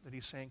treasure that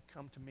he's saying,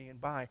 come to me and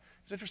buy.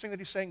 It's interesting that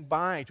he's saying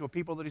buy to a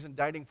people that he's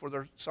indicting for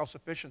their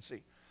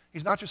self-sufficiency.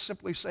 He's not just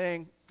simply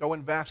saying, go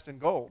invest in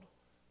gold.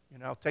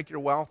 take your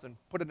wealth and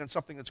put it in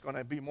something that's going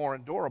to be more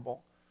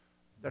endurable.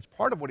 That's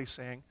part of what he's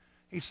saying.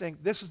 He's saying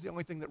this is the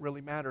only thing that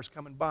really matters,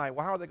 come and buy.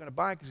 Well, how are they going to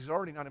buy? Because he's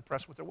already not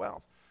impressed with their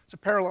wealth. It's a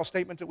parallel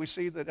statement that we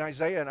see that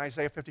in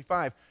Isaiah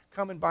 55.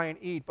 Come and buy and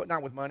eat, but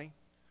not with money.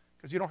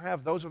 Because you don't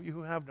have, those of you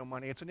who have no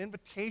money. It's an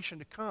invitation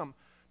to come,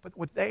 but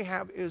what they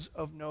have is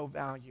of no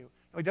value.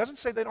 Now, he doesn't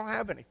say they don't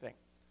have anything.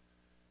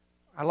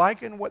 I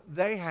liken what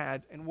they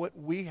had and what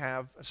we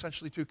have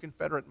essentially to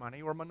Confederate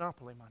money or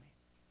monopoly money.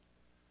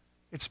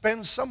 It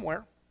spends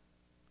somewhere,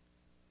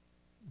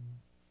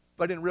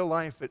 but in real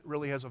life it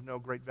really has of no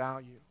great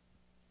value.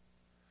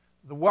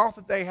 The wealth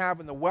that they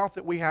have and the wealth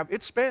that we have,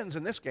 it spends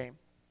in this game,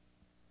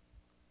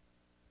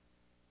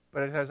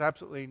 but it has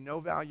absolutely no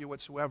value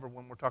whatsoever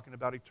when we're talking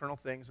about eternal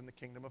things in the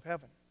kingdom of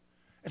heaven.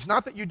 It's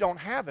not that you don't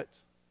have it.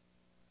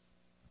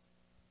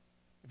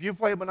 If you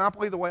play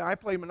Monopoly the way I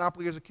played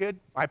Monopoly as a kid,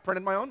 I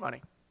printed my own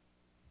money.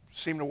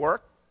 Seemed to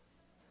work.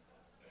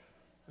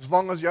 As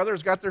long as the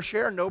others got their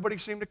share, nobody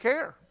seemed to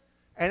care.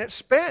 And it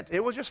spent.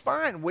 It was just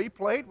fine. We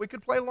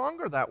could play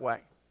longer that way.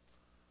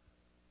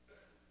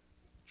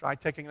 Try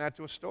taking that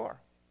to a store.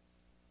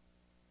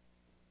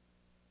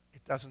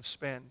 It doesn't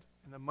spend.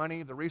 And the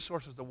money, the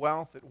resources, the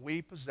wealth that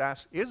we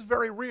possess is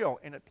very real,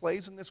 and it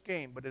plays in this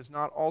game, but is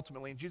not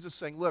ultimately. And Jesus is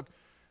saying, look,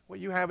 what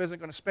you have isn't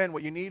going to spend.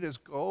 What you need is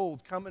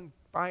gold. Come and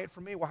buy it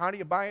from me. Well, how do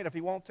you buy it if he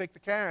won't take the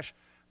cash?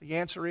 The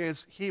answer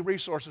is he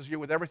resources you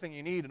with everything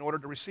you need in order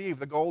to receive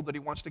the gold that he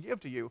wants to give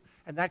to you.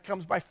 And that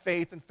comes by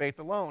faith and faith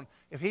alone.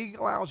 If he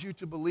allows you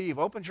to believe,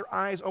 opens your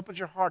eyes, opens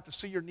your heart to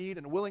see your need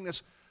and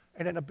willingness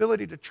and an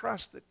ability to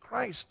trust that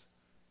Christ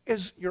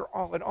is your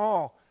all in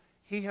all,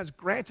 he has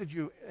granted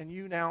you, and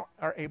you now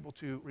are able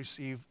to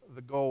receive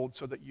the gold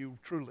so that you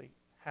truly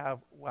have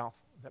wealth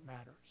that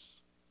matters.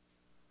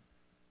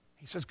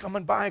 He says, come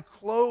and buy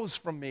clothes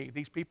from me.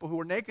 These people who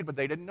were naked, but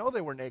they didn't know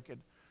they were naked.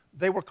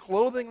 They were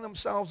clothing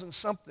themselves in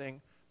something,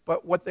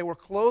 but what they were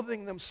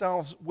clothing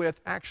themselves with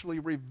actually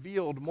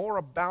revealed more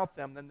about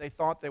them than they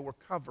thought they were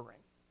covering.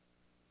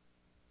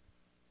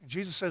 And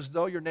Jesus says,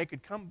 though you're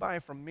naked, come buy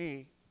from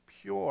me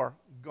pure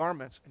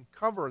garments and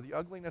cover the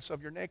ugliness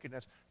of your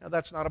nakedness. Now,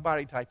 that's not a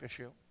body type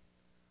issue.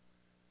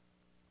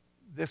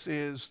 This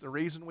is the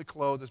reason we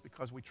clothe is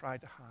because we try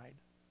to hide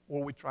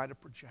or we try to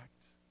project.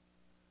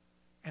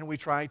 And we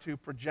try to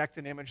project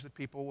an image that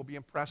people will be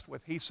impressed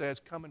with. He says,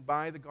 come and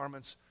buy the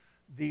garments.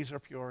 These are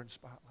pure and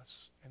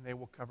spotless, and they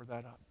will cover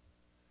that up.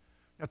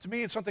 Now, to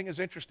me, it's something that's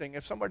interesting.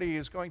 If somebody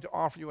is going to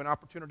offer you an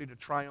opportunity to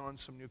try on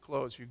some new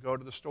clothes, you go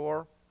to the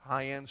store,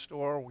 high-end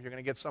store, where you're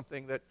going to get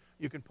something that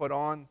you can put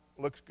on,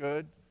 looks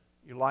good,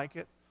 you like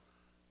it.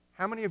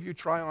 How many of you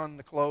try on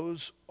the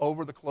clothes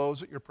over the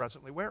clothes that you're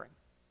presently wearing?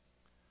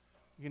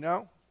 You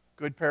know,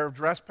 good pair of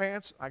dress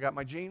pants, I got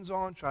my jeans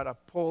on, try to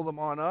pull them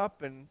on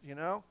up, and,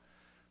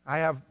 I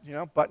have,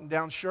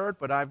 button-down shirt,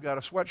 but I've got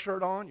a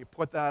sweatshirt on. You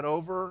put that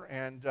over,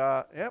 and,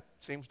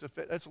 seems to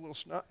fit. It's a little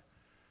snug.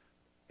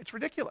 It's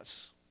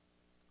ridiculous.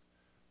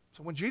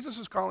 So when Jesus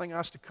is calling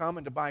us to come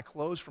and to buy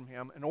clothes from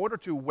him, in order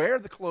to wear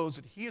the clothes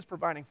that he is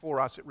providing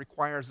for us, it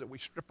requires that we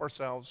strip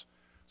ourselves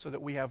so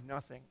that we have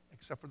nothing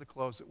except for the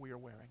clothes that we are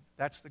wearing.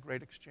 That's the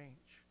great exchange.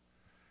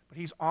 But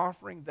he's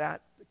offering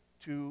that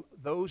to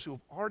those who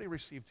have already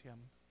received him,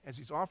 as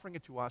he's offering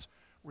it to us,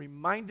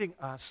 reminding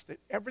us that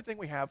everything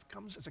we have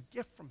comes as a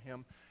gift from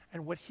him,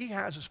 and what he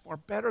has is far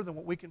better than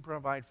what we can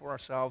provide for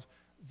ourselves.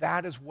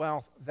 That is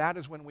wealth. That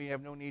is when we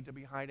have no need to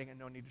be hiding and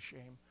no need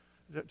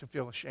to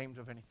feel ashamed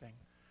of anything.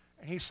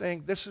 And he's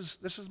saying, this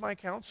is my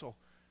counsel.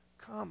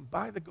 Come,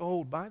 buy the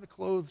gold, buy the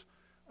clothes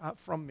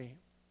from me,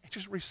 and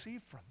just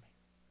receive from me.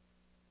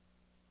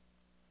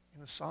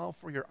 And the salve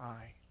for your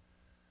eye.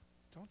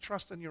 Don't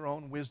trust in your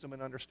own wisdom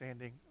and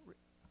understanding.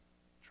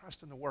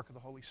 Trust in the work of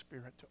the Holy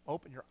Spirit to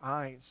open your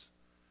eyes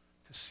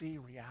to see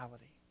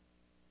reality.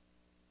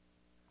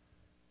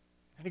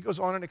 And he goes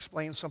on and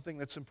explains something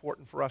that's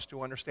important for us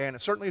to understand.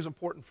 It certainly is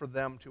important for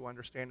them to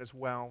understand as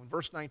well. In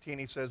verse 19,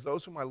 he says,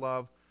 those whom I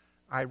love,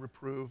 I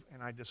reprove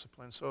and I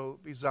discipline. So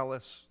be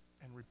zealous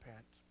and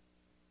repent.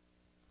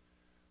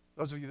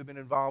 Those of you that have been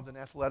involved in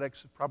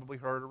athletics have probably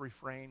heard a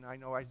refrain. I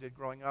know I did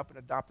growing up and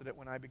adopted it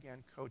when I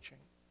began coaching.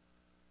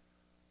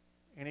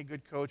 Any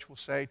good coach will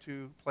say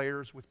to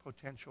players with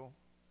potential,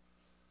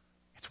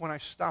 it's when I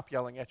stop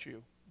yelling at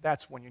you,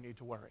 that's when you need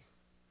to worry.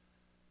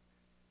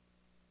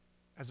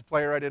 As a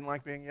player, I didn't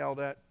like being yelled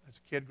at. As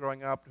a kid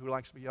growing up, who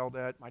likes to be yelled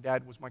at? My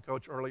dad was my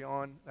coach early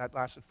on. That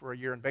lasted for a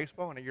year in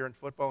baseball and a year in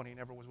football, and he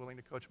never was willing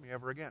to coach me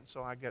ever again.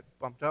 So I get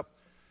bumped up.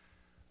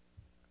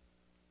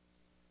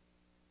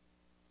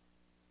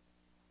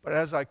 But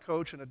as I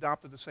coach and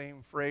adopted the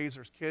same phrase,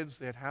 there's kids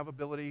that have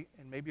ability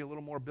and maybe a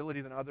little more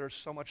ability than others,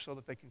 so much so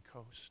that they can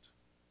coast.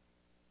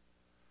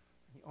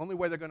 The only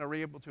way they're going to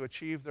be able to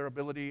achieve their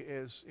ability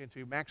is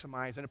to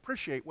maximize and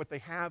appreciate what they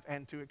have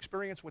and to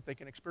experience what they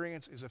can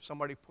experience is if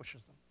somebody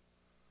pushes them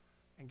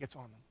and gets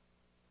on them.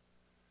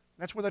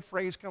 And that's where that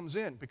phrase comes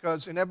in,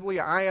 because inevitably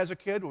I, as a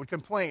kid, would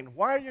complain,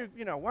 why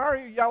are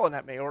you yelling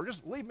at me, or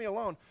just leave me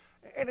alone?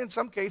 And in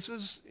some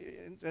cases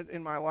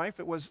in my life,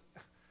 it was,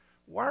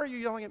 why are you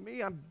yelling at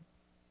me? I'm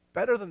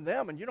better than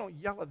them, and you don't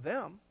yell at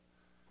them.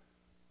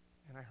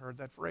 And I heard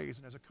that phrase,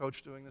 and as a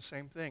coach doing the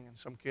same thing. And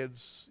some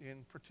kids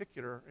in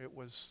particular, it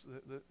was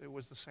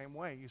the same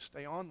way. You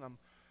stay on them.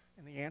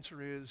 And the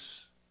answer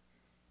is,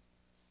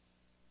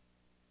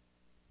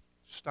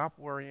 stop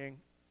worrying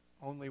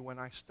only when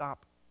I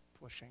stop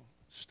pushing,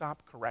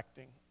 stop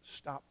correcting,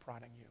 stop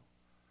prodding you.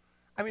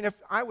 I mean, if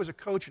I was a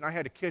coach and I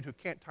had a kid who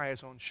can't tie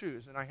his own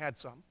shoes, and I had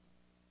some,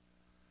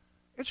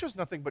 it's just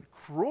nothing but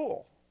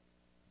cruel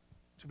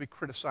to be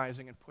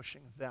criticizing and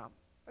pushing them.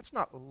 That's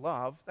not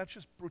love, that's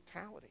just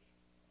brutality.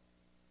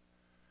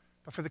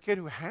 But for the kid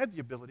who had the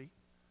ability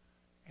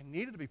and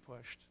needed to be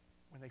pushed,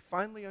 when they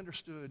finally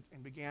understood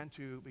and began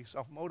to be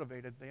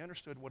self-motivated, they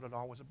understood what it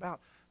all was about.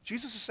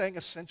 Jesus is saying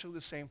essentially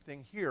the same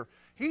thing here.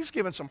 He's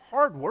given some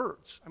hard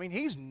words. I mean,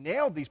 he's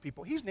nailed these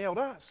people. He's nailed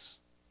us.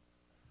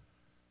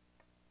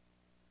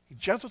 He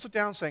gentles it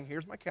down saying,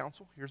 here's my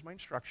counsel, here's my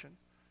instruction,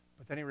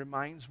 but then he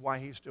reminds why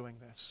he's doing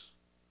this.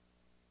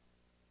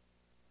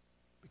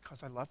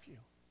 Because I love you.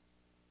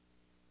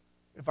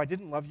 If I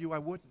didn't love you, I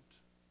wouldn't.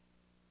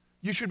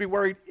 You should be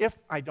worried if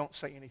I don't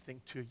say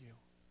anything to you.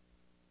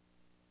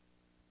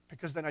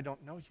 Because then I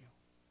don't know you.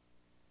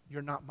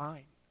 You're not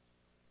mine.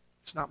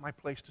 It's not my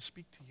place to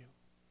speak to you.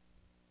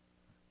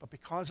 But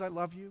because I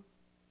love you,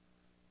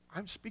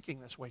 I'm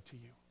speaking this way to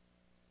you.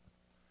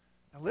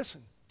 Now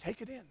listen,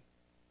 take it in.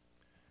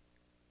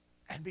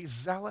 And be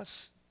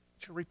zealous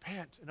to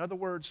repent. In other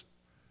words,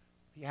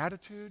 the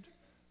attitude,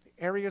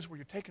 the areas where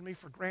you're taking me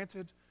for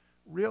granted,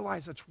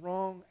 realize it's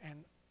wrong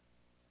and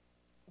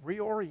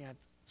reorient.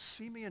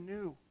 See me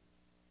anew.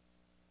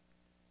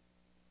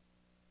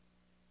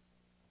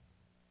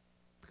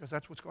 Because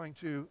that's what's going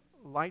to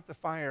light the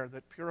fire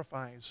that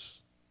purifies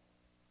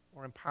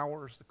or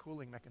empowers the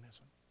cooling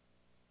mechanism.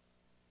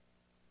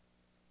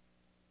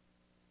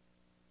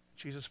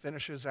 Jesus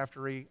finishes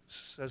after he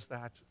says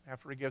that,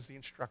 after he gives the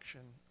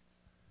instruction,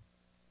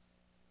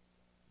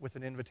 with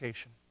an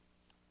invitation.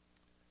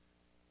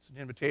 It's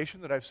an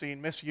invitation that I've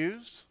seen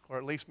misused, or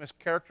at least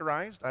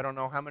mischaracterized. I don't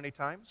know how many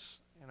times,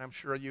 and I'm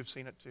sure you've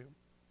seen it too.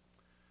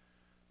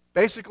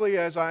 Basically,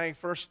 as I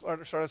first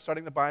started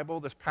studying the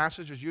Bible, this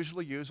passage is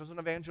usually used as an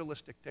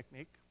evangelistic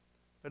technique,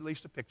 at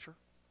least a picture,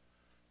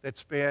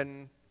 that's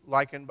been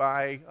likened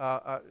by,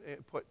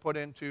 put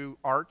into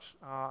art.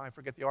 I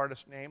forget the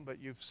artist's name,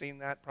 but you've seen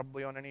that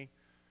probably on any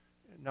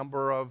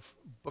number of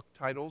book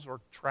titles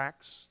or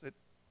tracts. That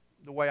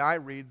the way I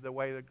read, the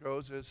way that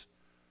goes is,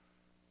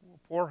 well,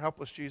 poor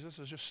helpless Jesus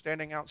is just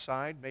standing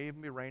outside, may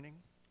even be raining,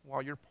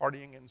 while you're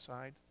partying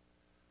inside.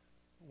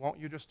 Won't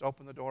you just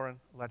open the door and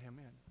let him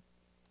in?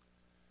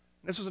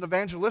 This is an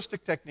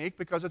evangelistic technique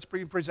because it's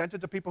being presented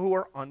to people who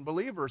are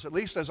unbelievers, at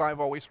least as I've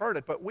always heard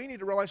it. But we need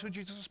to realize who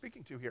Jesus is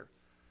speaking to here.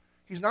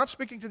 He's not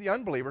speaking to the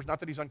unbelievers, not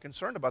that he's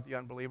unconcerned about the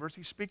unbelievers.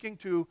 He's speaking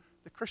to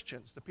the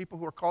Christians, the people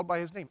who are called by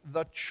his name,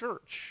 the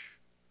church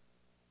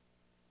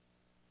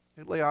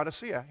at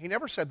Laodicea. He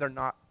never said they're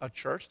not a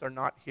church, they're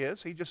not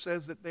his. He just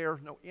says that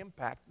there's no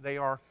impact. They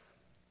are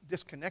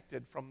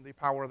disconnected from the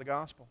power of the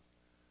gospel.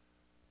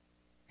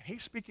 And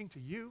he's speaking to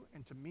you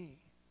and to me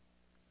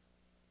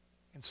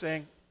and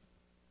saying,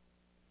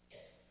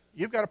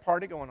 you've got a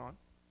party going on,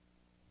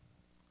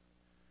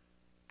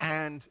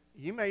 and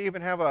you may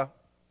even have a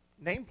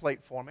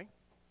nameplate for me.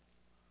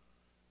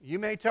 You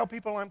may tell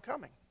people I'm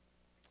coming,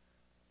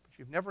 but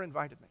you've never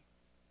invited me,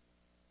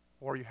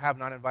 or you have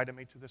not invited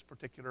me to this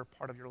particular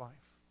part of your life.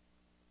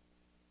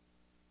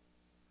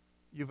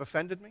 You've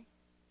offended me.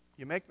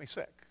 You make me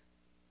sick.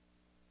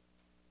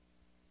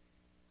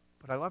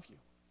 But I love you.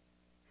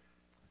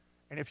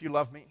 And if you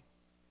love me,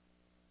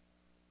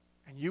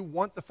 and you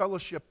want the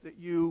fellowship that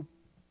you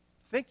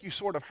think you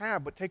sort of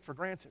have but take for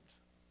granted,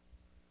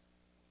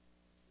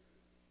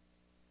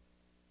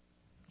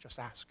 just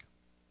ask.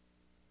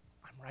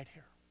 I'm right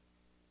here.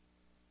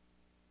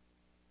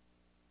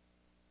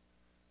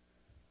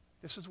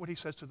 This is what he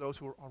says to those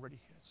who are already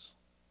his.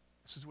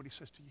 This is what he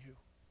says to you,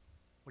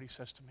 what he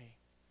says to me.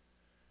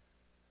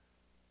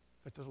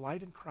 That the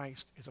delight in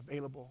Christ is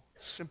available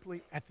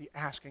simply at the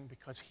asking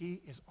because he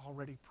is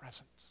already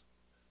present.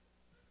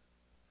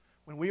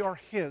 When we are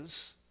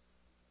his,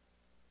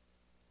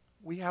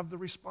 we have the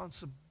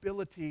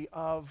responsibility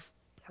of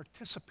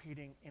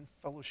participating in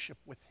fellowship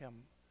with him.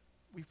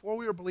 Before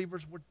we were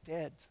believers, we're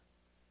dead.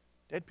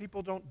 Dead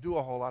people don't do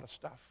a whole lot of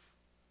stuff.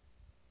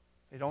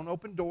 They don't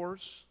open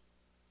doors.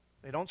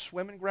 They don't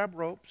swim and grab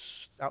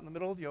ropes out in the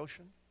middle of the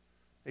ocean.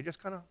 They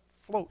just kind of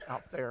float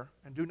out there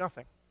and do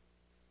nothing.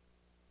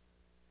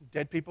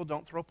 Dead people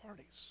don't throw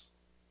parties.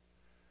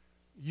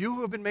 You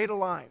who have been made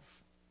alive,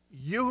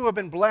 you who have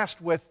been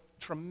blessed with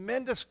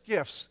tremendous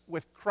gifts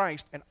with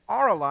Christ and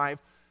are alive,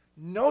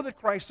 know that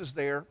Christ is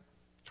there.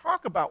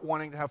 Talk about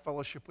wanting to have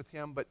fellowship with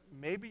him, but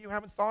maybe you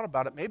haven't thought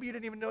about it. Maybe you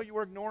didn't even know you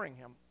were ignoring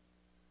him.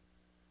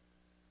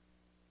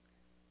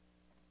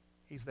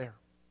 He's there.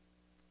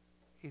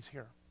 He's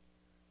here.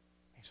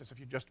 He says, if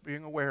you're just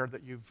being aware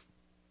that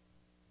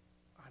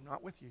I'm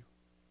not with you,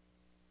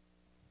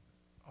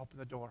 open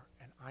the door,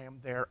 and I am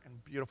there,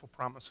 and beautiful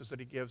promises that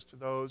he gives to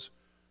those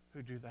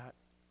who do that.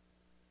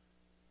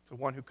 The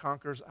one who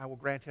conquers, I will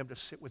grant him to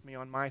sit with me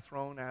on my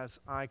throne as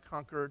I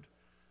conquered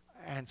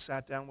and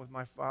sat down with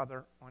my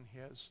Father on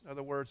his. In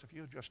other words, if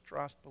you just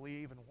trust,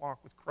 believe, and walk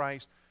with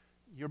Christ,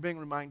 you're being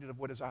reminded of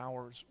what is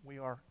ours. We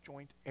are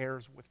joint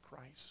heirs with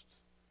Christ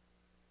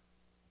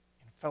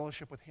in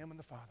fellowship with him and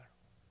the Father.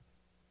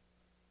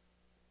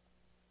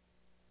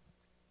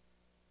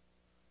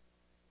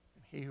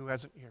 And he who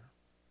has an ear,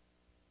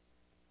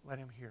 let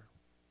him hear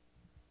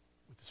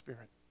what the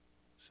Spirit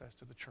says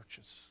to the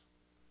churches,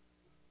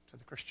 to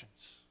the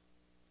Christians,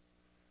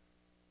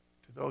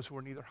 to those who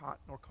are neither hot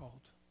nor cold,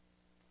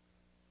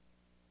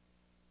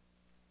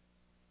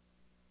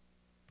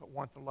 but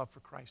want the love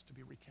for Christ to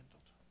be rekindled.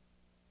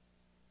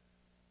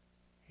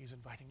 He's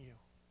inviting you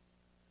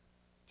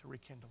to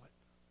rekindle it.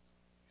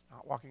 He's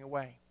not walking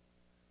away.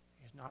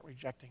 He's not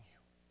rejecting you.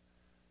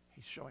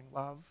 He's showing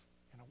love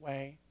in a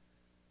way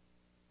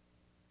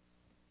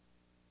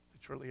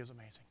that truly is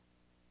amazing.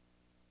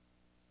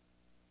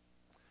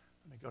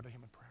 Let me go to him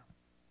in prayer.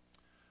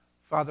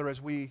 Father,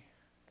 as we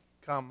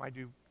come, I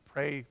do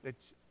pray that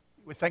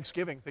with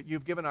thanksgiving that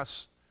you've given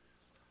us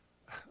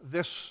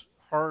this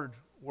hard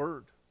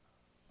word.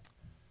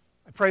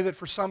 I pray that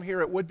for some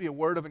here it would be a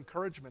word of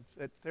encouragement,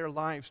 that their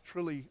lives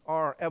truly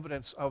are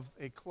evidence of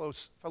a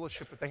close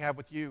fellowship that they have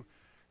with you,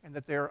 and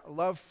that their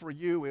love for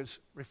you is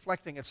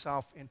reflecting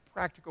itself in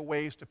practical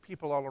ways to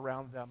people all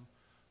around them.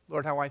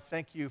 Lord, how I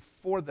thank you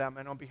for them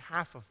and on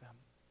behalf of them.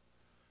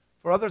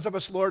 For others of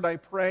us, Lord, I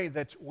pray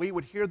that we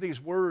would hear these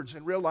words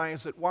and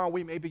realize that while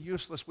we may be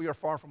useless, we are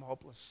far from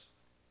hopeless.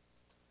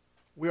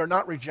 We are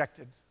not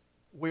rejected.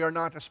 We are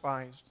not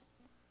despised.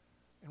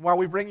 And while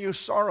we bring you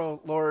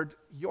sorrow, Lord,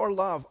 your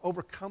love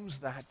overcomes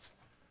that,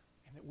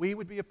 and that we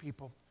would be a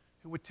people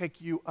who would take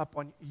you up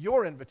on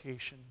your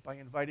invitation by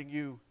inviting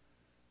you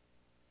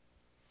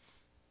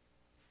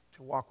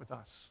to walk with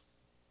us,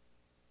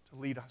 to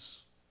lead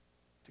us,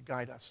 to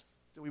guide us,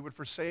 that we would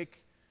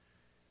forsake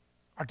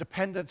our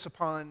dependence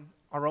upon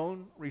our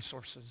own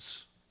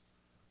resources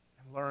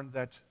and learn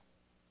that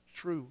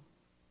true,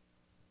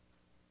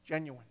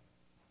 genuine,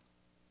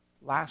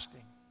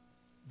 lasting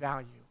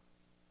value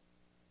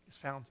is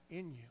found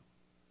in you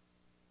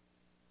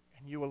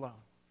and you alone.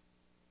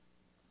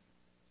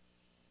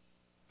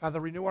 Father,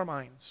 renew our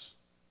minds,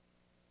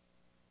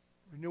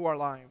 renew our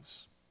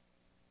lives,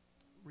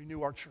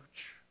 renew our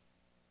church.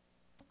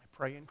 I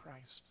pray in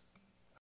Christ.